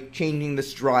by changing the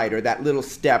stride, or that little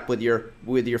step with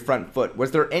your front foot.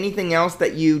 Was there anything else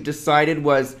that you decided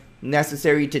was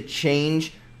necessary to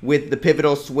change with the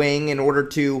pivotal swing in order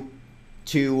to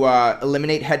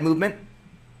eliminate head movement?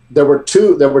 There were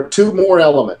two more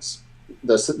elements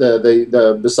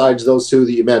besides those two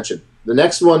that you mentioned. The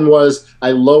next one was I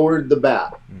lowered the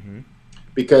bat,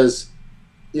 because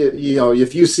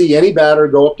if you see any batter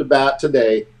go up to bat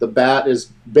today, the bat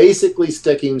is basically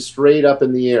sticking straight up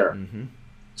in the air.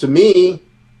 To me,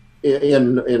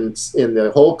 in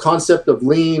the whole concept of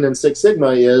lean and Six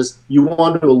Sigma is you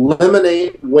want to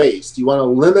eliminate waste. You want to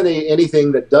eliminate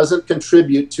anything that doesn't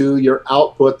contribute to your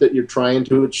output that you're trying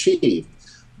to achieve.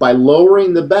 By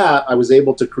lowering the bat, I was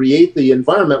able to create the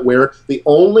environment where the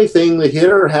only thing the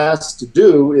hitter has to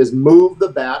do is move the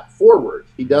bat forward.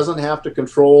 He doesn't have to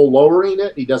control lowering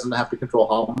it. He doesn't have to control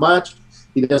how much.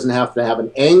 He doesn't have to have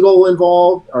an angle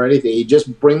involved or anything. He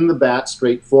just bring the bat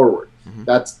straight forward.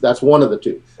 That's one of the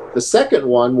two. The second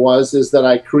one is that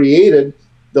I created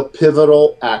the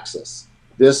pivotal axis.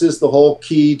 This is the whole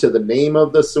key to the name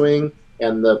of the swing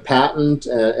and the patent,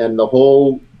 and the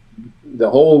whole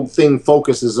thing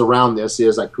focuses around this.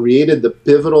 Is I created the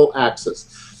pivotal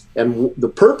axis, and the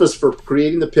purpose for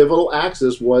creating the pivotal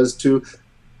axis was to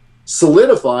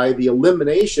solidify the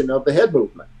elimination of the head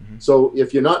movement. So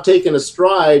if you're not taking a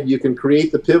stride, you can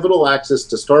create the pivotal axis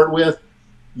to start with.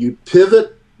 You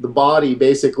pivot the body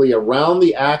basically around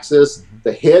the axis.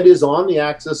 The head is on the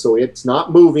axis, so it's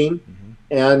not moving,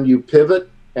 and you pivot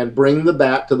and bring the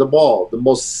bat to the ball. The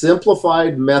most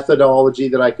simplified methodology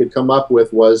that I could come up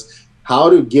with was how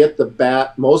to get the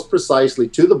bat most precisely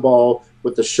to the ball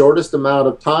with the shortest amount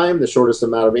of time, the shortest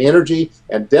amount of energy,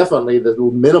 and definitely the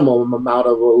minimum amount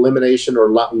of elimination or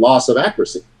loss of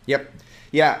accuracy. Yep.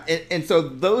 Yeah, and so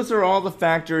those are all the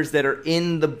factors that are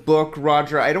in the book,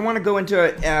 Roger. I don't want to go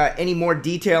into any more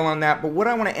detail on that, but what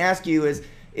I want to ask you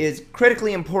is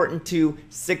critically important to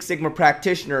Six Sigma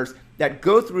practitioners that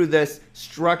go through this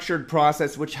structured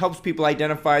process, which helps people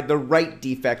identify the right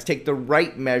defects, take the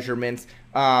right measurements,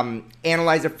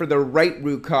 analyze it for the right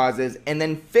root causes, and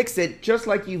then fix it just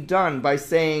like you've done by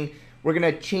saying, we're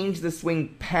going to change the swing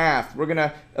path. We're going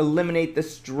to eliminate the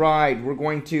stride. We're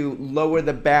going to lower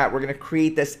the bat. We're going to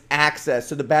create this access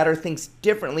so the batter thinks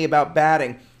differently about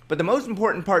batting. But the most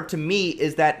important part to me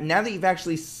is that now that you've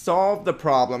actually solved the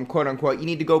problem, quote unquote, you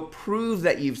need to go prove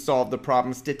that you've solved the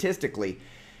problem statistically.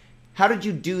 How did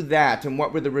you do that, and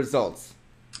what were the results?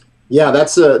 Yeah,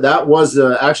 that was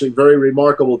actually very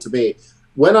remarkable to me.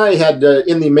 When I had,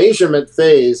 in the measurement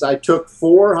phase, I took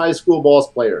 4 high school ball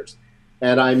players,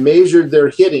 and I measured their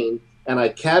hitting, and I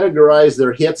categorized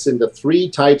their hits into 3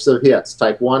 types of hits: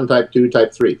 type 1, type 2,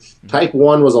 type 3. Type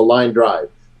 1 was a line drive.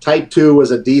 Type 2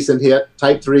 was a decent hit.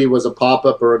 Type 3 was a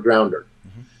pop-up or a grounder.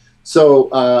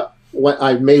 So when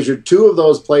I measured 2 of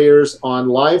those players on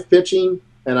live pitching,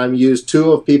 and I used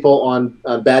 2 of people on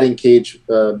batting cage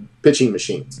pitching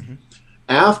machines.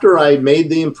 After I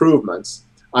made the improvements,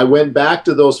 I went back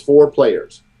to those 4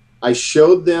 players. I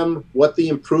showed them what the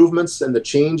improvements and the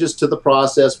changes to the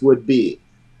process would be.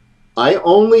 I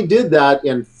only did that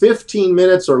in 15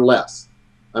 minutes or less.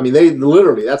 I mean, they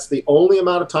literally, that's the only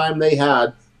amount of time they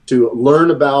had to learn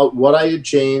about what I had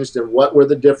changed and what were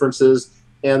the differences.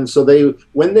 And so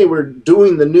when they were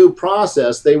doing the new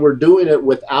process, they were doing it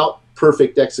without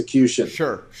perfect execution.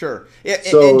 Sure. Yeah,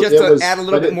 so and just to add a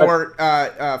little bit more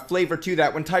flavor to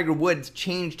that, when Tiger Woods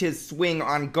changed his swing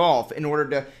on golf in order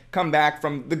to come back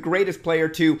from the greatest player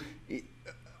to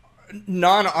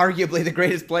non-arguably the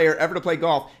greatest player ever to play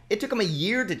golf, it took him a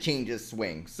year to change his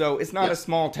swing. So it's not a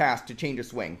small task to change a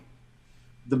swing.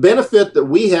 The benefit that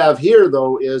we have here,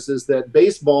 though, is that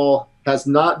baseball has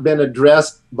not been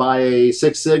addressed by a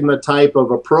Six Sigma type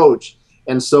of approach.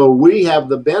 And so we have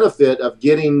the benefit of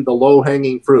getting the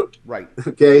low-hanging fruit. Right.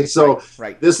 Okay. So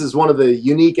right. This is one of the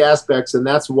unique aspects, and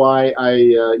that's why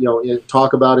I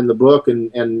talk about in the book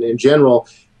and in general.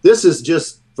 This is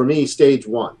just, for me, stage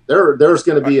 1. There's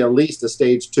going to be at least a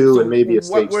stage 2 and maybe a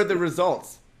stage 3. What were the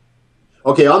results?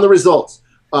 Okay, on the results,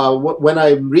 when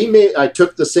I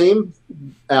took the same,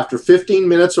 after 15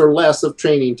 minutes or less of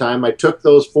training time, I took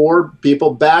those 4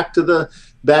 people back to the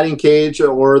batting cage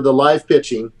or the live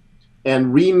pitching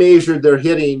and remeasured their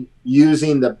hitting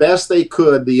using the best they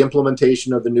could, the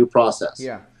implementation of the new process.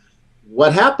 Yeah.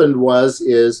 What happened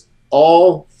is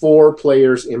all 4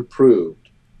 players improved.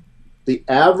 The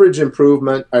average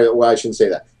improvement, well, I shouldn't say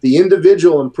that. The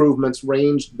individual improvements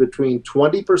ranged between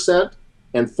 20%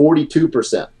 and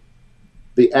 42%.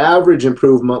 The average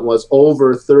improvement was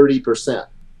over 30%.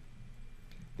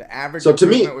 The average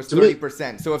improvement was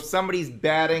 30%. So if somebody's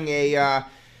batting a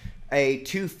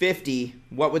 250,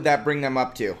 what would that bring them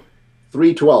up to?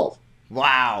 312.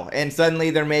 Wow. And suddenly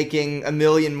they're making $1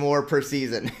 million more per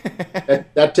season. and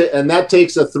that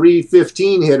takes a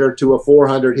 315 hitter to a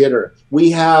 400 hitter.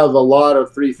 We have a lot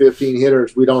of 315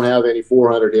 hitters. We don't have any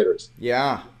 400 hitters.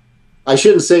 Yeah. I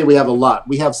shouldn't say we have a lot.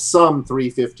 We have some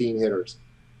 315 hitters.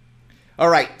 All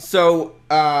right. So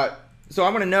I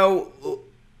want to know,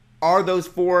 are those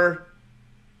 4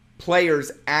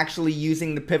 players actually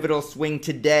using the pivotal swing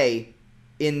today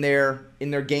in their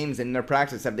games, in their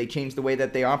practice? Have they changed the way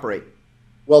that they operate?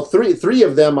 Well, three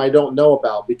of them I don't know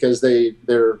about because they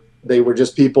were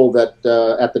just people that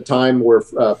at the time were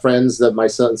friends that my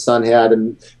son had,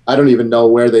 and I don't even know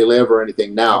where they live or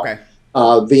anything now. Okay.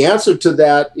 The answer to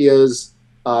that is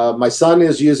my son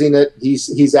is using it.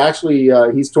 He's actually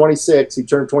he's 26. He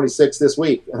turned 26 this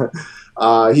week.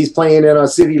 He's playing in a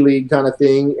city league kind of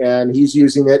thing, and he's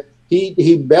using it.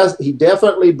 He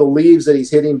definitely believes that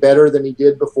he's hitting better than he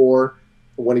did before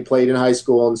when he played in high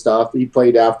school and stuff. He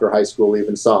played after high school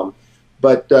even some.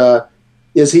 But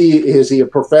is he a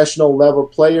professional level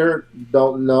player?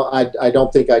 Don't know. I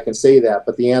don't think I can say that.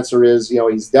 But the answer is,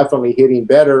 he's definitely hitting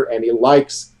better, and he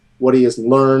likes what he has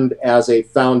learned as a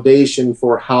foundation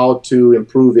for how to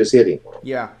improve his hitting.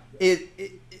 Yeah.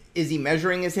 Is he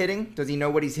measuring his hitting? Does he know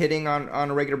what he's hitting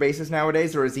on a regular basis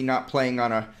nowadays, or is he not playing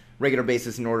on a regular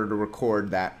basis in order to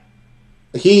record that?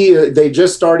 They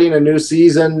just starting a new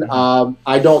season.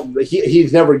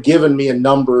 He's never given me a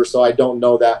number, so I don't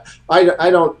know that. I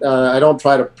don't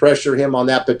try to pressure him on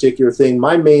that particular thing.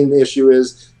 My main issue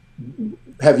is,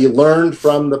 have you learned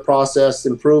from the process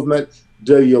improvement?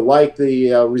 Do you like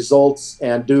the results,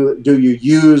 and do you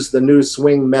use the new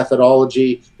swing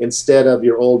methodology instead of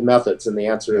your old methods? And the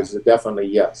answer is definitely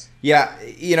yes. Yeah,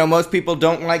 most people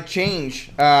don't like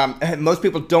change. Most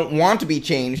people don't want to be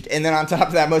changed, and then on top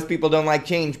of that, most people don't like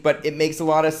change. But it makes a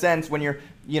lot of sense when you're,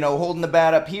 holding the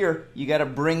bat up here. You got to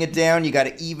bring it down. You got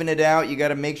to even it out. You got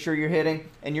to make sure you're hitting.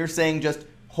 And you're saying just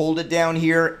hold it down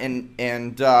here and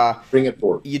bring it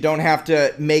forward. You don't have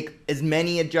to make as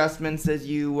many adjustments as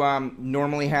you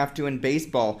normally have to in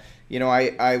baseball.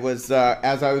 I was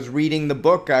as I was reading the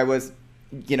book, I was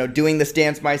doing the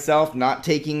stance myself, not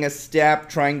taking a step,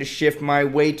 trying to shift my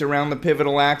weight around the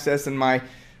pivotal axis, and my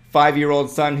 5-year-old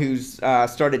son who's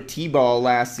started T-ball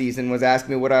last season was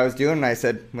asking me what I was doing, and I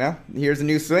said, well, here's a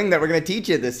new swing that we're going to teach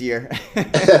you this year.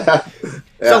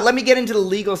 So let me get into the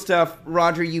legal stuff.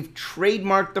 Roger, you've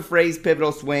trademarked the phrase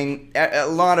pivotal swing. A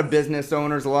lot of business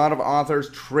owners, a lot of authors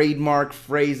trademark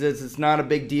phrases. It's not a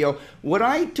big deal. What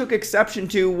I took exception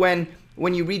to when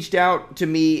you reached out to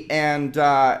me and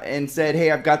said, hey,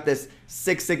 I've got this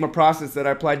Six Sigma process that I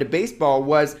applied to baseball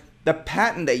was the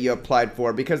patent that you applied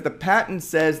for, because the patent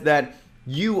says that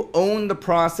you own the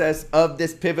process of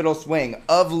this pivotal swing,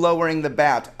 of lowering the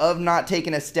bat, of not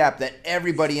taking a step that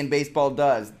everybody in baseball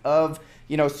does, of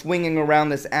swinging around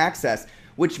this axis,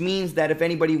 which means that if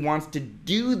anybody wants to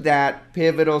do that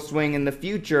pivotal swing in the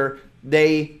future,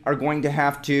 they are going to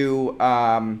have to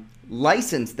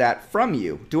license that from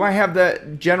you. Do I have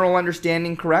the general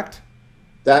understanding correct?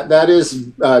 That is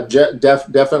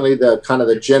definitely the kind of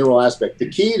the general aspect. The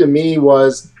key to me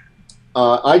was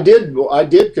I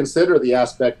did consider the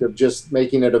aspect of just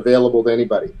making it available to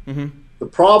anybody. Mm-hmm. The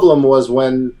problem was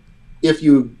if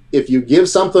you give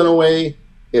something away,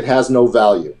 it has no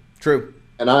value. True.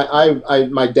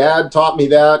 And my dad taught me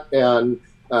that, and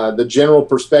the general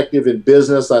perspective in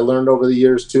business I learned over the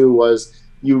years too was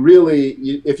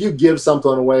if you give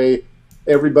something away,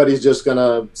 everybody's just going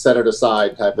to set it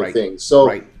aside type of thing.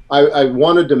 So I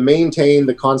wanted to maintain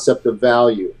the concept of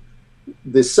value.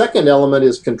 The second element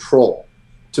is control.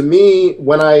 To me,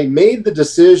 when I made the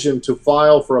decision to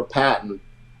file for a patent,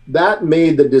 that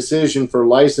made the decision for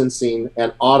licensing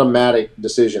an automatic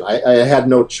decision. I had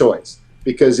no choice,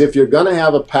 because if you're going to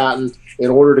have a patent,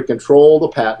 in order to control the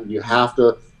patent, you have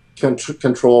to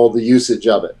control the usage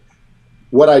of it.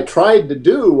 What I tried to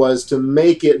do was to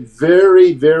make it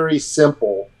very, very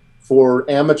simple for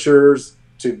amateurs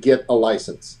to get a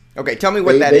license. Okay, tell me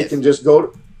what that is. They can just go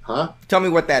to, Huh? Tell me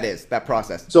what that is, that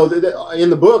process. So in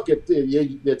the book,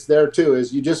 it's there too.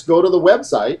 Is you just go to the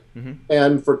website,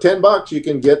 and for $10 you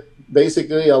can get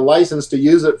basically a license to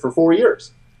use it for 4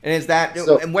 years. And is that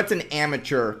and what's an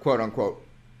amateur, quote unquote?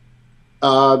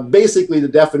 Basically, the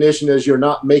definition is you're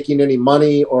not making any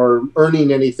money or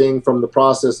earning anything from the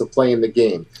process of playing the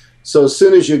game. So as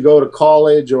soon as you go to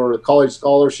college or college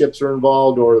scholarships are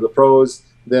involved or the pros,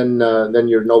 then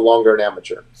you're no longer an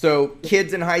amateur. So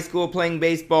kids in high school playing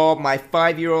baseball, my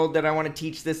 5-year-old that I want to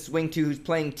teach this swing to who's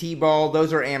playing t-ball,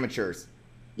 those are amateurs.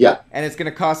 Yeah. And it's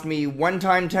going to cost me one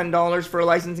time $10 for a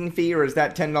licensing fee, or is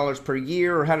that $10 per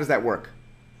year, or how does that work?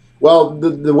 Well,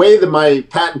 the way that my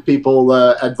patent people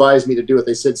advised me to do it,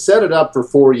 they said set it up for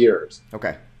 4 years.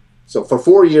 Okay. So for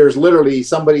 4 years, literally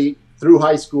somebody through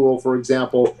high school, for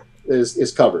example,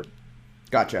 is covered.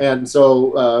 Gotcha. And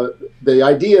so the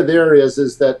idea there is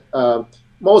that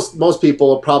most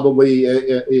people probably,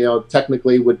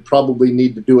 technically would probably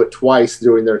need to do it twice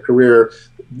during their career,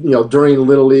 during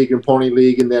Little League and Pony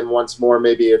League, and then once more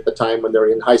maybe at the time when they're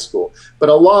in high school. But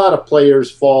a lot of players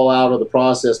fall out of the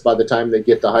process by the time they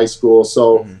get to high school,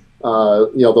 so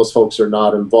those folks are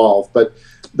not involved. But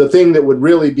the thing that would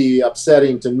really be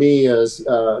upsetting to me is,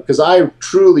 because I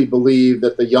truly believe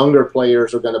that the younger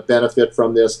players are going to benefit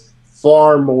from this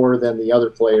far more than the other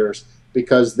players,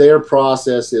 because their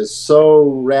process is so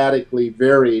radically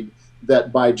varied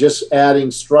that by just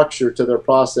adding structure to their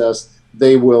process,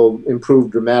 they will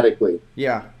improve dramatically.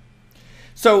 Yeah.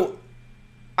 So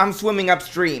I'm swimming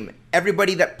upstream.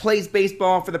 Everybody that plays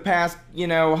baseball for the past,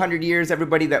 100 years,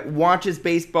 everybody that watches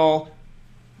baseball,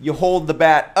 you hold the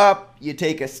bat up, you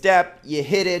take a step, you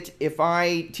hit it. If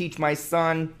I teach my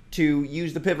son to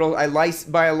use the pivotal, I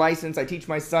buy a license, I teach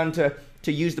my son to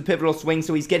use the pivotal swing,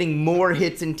 so he's getting more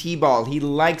hits in t-ball. He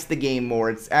likes the game more.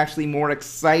 It's actually more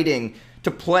exciting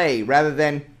to play rather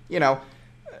than,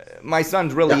 my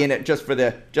son's really in it just for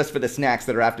the snacks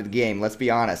that are after the game, let's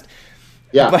be honest.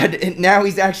 Yeah. But now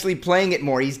he's actually playing it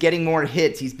more. He's getting more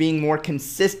hits. He's being more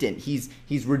consistent. He's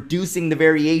reducing the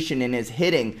variation in his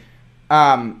hitting.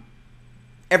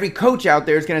 Every coach out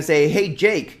there is going to say, hey,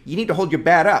 Jake, you need to hold your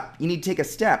bat up. You need to take a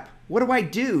step. What do I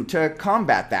do to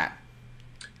combat that?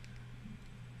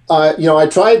 I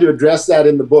tried to address that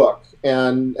in the book,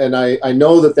 and I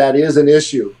know that is an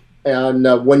issue.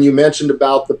 And when you mentioned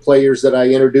about the players that I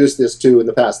introduced this to in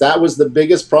the past, that was the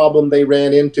biggest problem they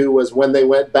ran into, was when they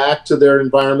went back to their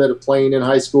environment of playing in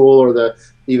high school or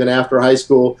even after high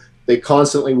school, they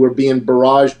constantly were being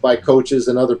barraged by coaches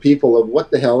and other people of what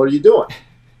the hell are you doing?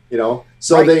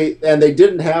 So right. they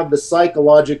didn't have the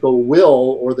psychological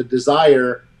will or the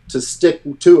desire to stick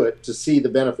to it to see the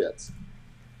benefits.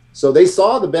 So they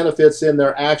saw the benefits in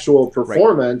their actual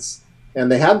performance, right. And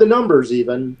they had the numbers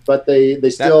even, but they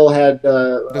still had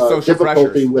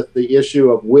difficulty with the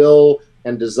issue of will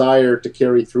and desire to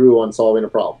carry through on solving a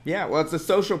problem. Yeah, well, it's the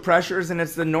social pressures and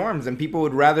it's the norms, and people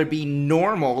would rather be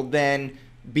normal than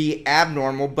be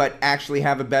abnormal, but actually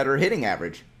have a better hitting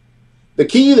average. The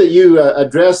key that you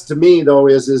addressed to me, though,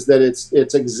 is that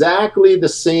it's exactly the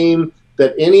same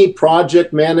that any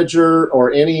project manager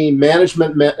or any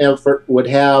management effort would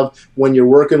have when you're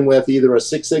working with either a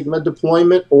Six Sigma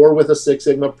deployment or with a Six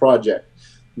Sigma project.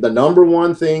 The number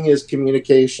one thing is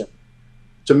communication.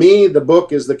 To me, the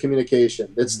book is the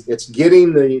communication. It's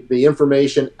getting the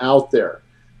information out there.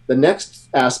 The next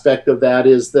aspect of that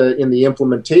is in the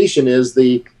implementation is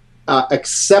the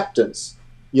acceptance.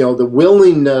 The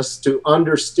willingness to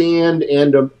understand,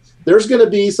 and there's going to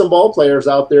be some ball players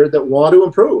out there that want to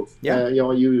improve. Yeah.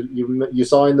 You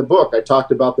saw in the book, I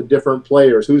talked about the different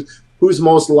players. Who's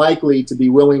most likely to be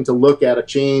willing to look at a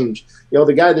change?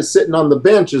 The guy that's sitting on the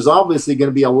bench is obviously going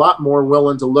to be a lot more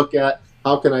willing to look at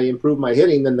how can I improve my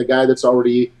hitting than the guy that's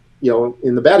already,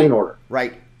 in the batting order.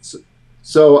 Right.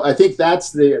 So I think then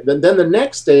the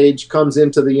next stage comes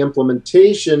into the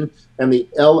implementation, and the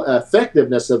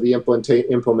effectiveness of the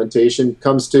implementation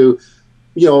comes to,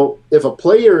 if a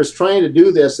player is trying to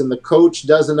do this and the coach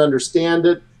doesn't understand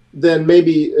it, then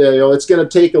maybe it's going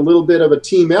to take a little bit of a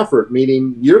team effort,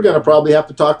 meaning you're going to probably have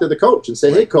to talk to the coach and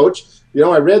say, hey, coach,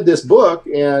 I read this book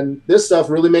and this stuff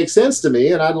really makes sense to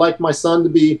me, and I'd like my son to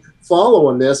be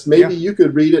following this. Maybe you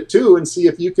could read it too and see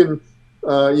if you can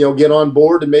get on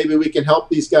board, and maybe we can help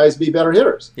these guys be better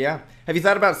hitters. Yeah. Have you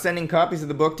thought about sending copies of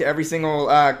the book to every single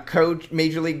coach,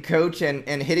 major league coach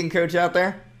and hitting coach out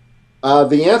there?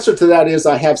 The answer to that is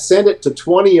I have sent it to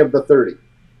 20 of the 30.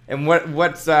 And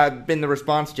what's been the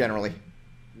response generally?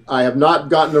 I have not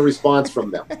gotten a response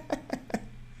from them.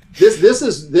 This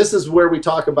is where we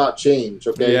talk about change,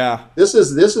 okay? Yeah. This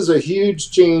is a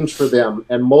huge change for them,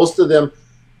 and most of them,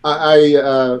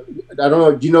 I don't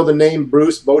know. Do you know the name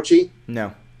Bruce Bochy?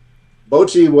 No.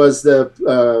 Bochy was the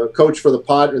coach for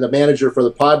the manager for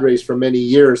the Padres for many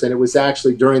years, and it was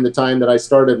actually during the time that I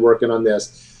started working on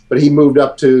this. But he moved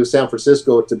up to San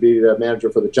Francisco to be the manager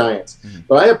for the Giants. Mm-hmm.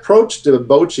 But I approached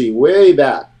Bochy way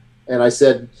back, and I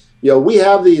said, we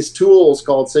have these tools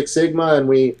called Six Sigma,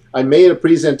 and I made a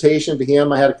presentation to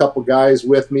him. I had a couple guys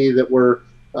with me that were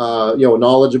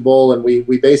knowledgeable, and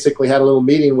we basically had a little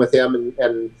meeting with him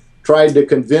and tried to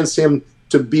convince him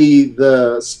to be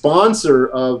the sponsor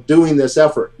of doing this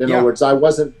effort. In other words, I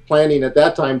wasn't planning at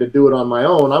that time to do it on my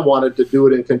own. I wanted to do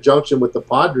it in conjunction with the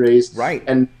Padres, right,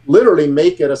 and literally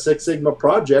make it a Six Sigma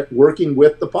project working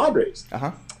with the Padres.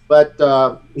 Uh-huh. But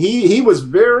he was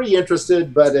very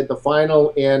interested, but at the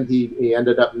final end, he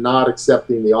ended up not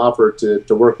accepting the offer to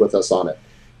work with us on it.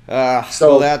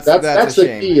 So that's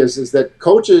the key is that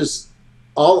coaches,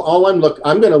 all I'm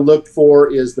going to look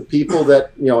for is the people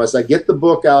that, as I get the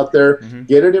book out there, mm-hmm.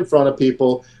 get it in front of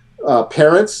people,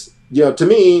 parents, to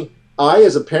me, I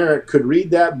as a parent could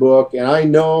read that book and I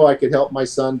know I could help my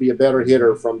son be a better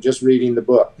hitter from just reading the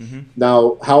book. Mm-hmm.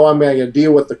 Now, how I'm going to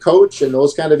deal with the coach and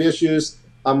those kind of issues,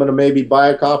 I'm going to maybe buy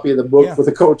a copy of the book for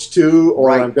the coach too, or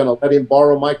I'm going to let him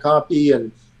borrow my copy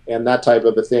and that type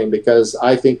of a thing, because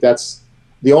I think that's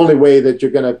the only way that you're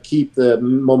going to keep the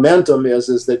momentum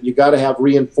is that you got to have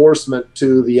reinforcement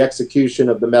to the execution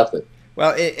of the method.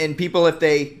 Well, and people, if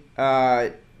they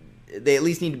at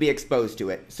least need to be exposed to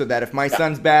it, so that if my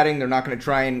son's batting, they're not going to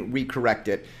try and recorrect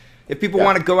it. If people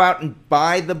want to go out and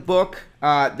buy the book,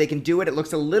 they can do it. It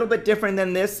looks a little bit different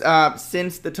than this.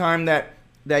 Since the time that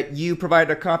you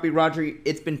provided a copy, Roger,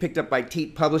 it's been picked up by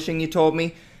Tate Publishing, you told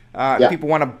me. If people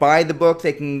want to buy the book,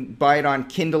 they can buy it on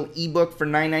Kindle ebook for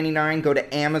 $9.99. Go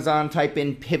to Amazon, type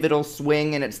in Pivotal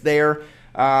Swing, and it's there.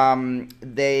 On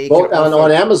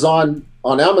Amazon,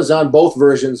 both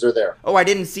versions are there. Oh, I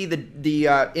didn't see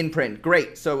the imprint.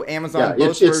 Great. So Amazon,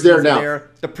 both versions it's there now. Are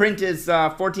there. The print is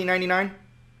 $14.99.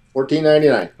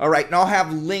 $14.99. All right, and I'll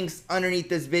have links underneath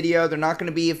this video. They're not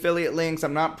going to be affiliate links.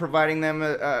 I'm not providing them,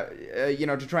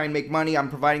 to try and make money. I'm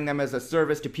providing them as a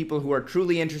service to people who are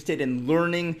truly interested in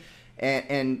learning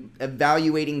and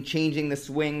evaluating, changing the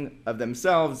swing of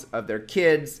themselves, of their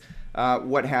kids,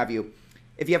 what have you.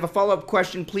 If you have a follow-up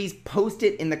question, please post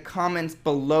it in the comments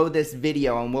below this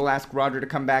video, and we'll ask Roger to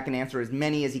come back and answer as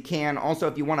many as he can. Also,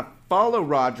 if you want to follow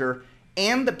Roger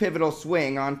and the Pivotal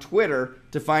Swing on Twitter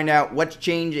to find out what's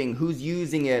changing, who's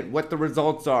using it, what the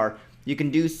results are, you can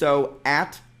do so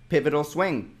at Pivotal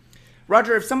Swing.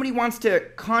 Roger, if somebody wants to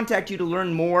contact you to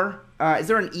learn more, is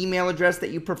there an email address that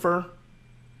you prefer?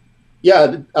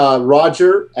 Yeah,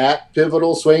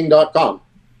 roger@pivotalswing.com.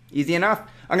 Easy enough.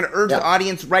 I'm going to urge the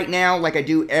audience right now, like I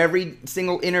do every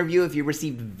single interview, if you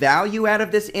received value out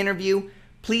of this interview,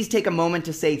 please take a moment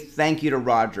to say thank you to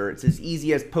Roger. It's as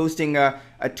easy as posting a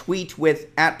tweet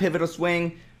with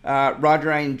 @PivotalSwing.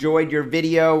 Roger, I enjoyed your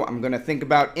video. I'm going to think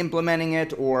about implementing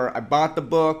it, or I bought the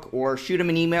book, or shoot him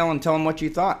an email and tell him what you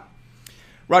thought.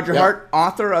 Roger Hart,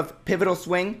 author of Pivotal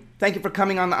Swing, thank you for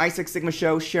coming on the Six Sigma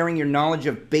Show, sharing your knowledge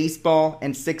of baseball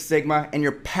and Six Sigma and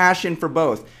your passion for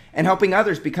both, and helping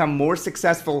others become more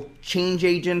successful change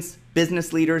agents,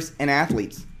 business leaders, and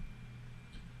athletes.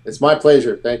 It's my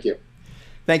pleasure. Thank you.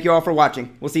 Thank you all for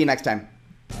watching. We'll see you next time.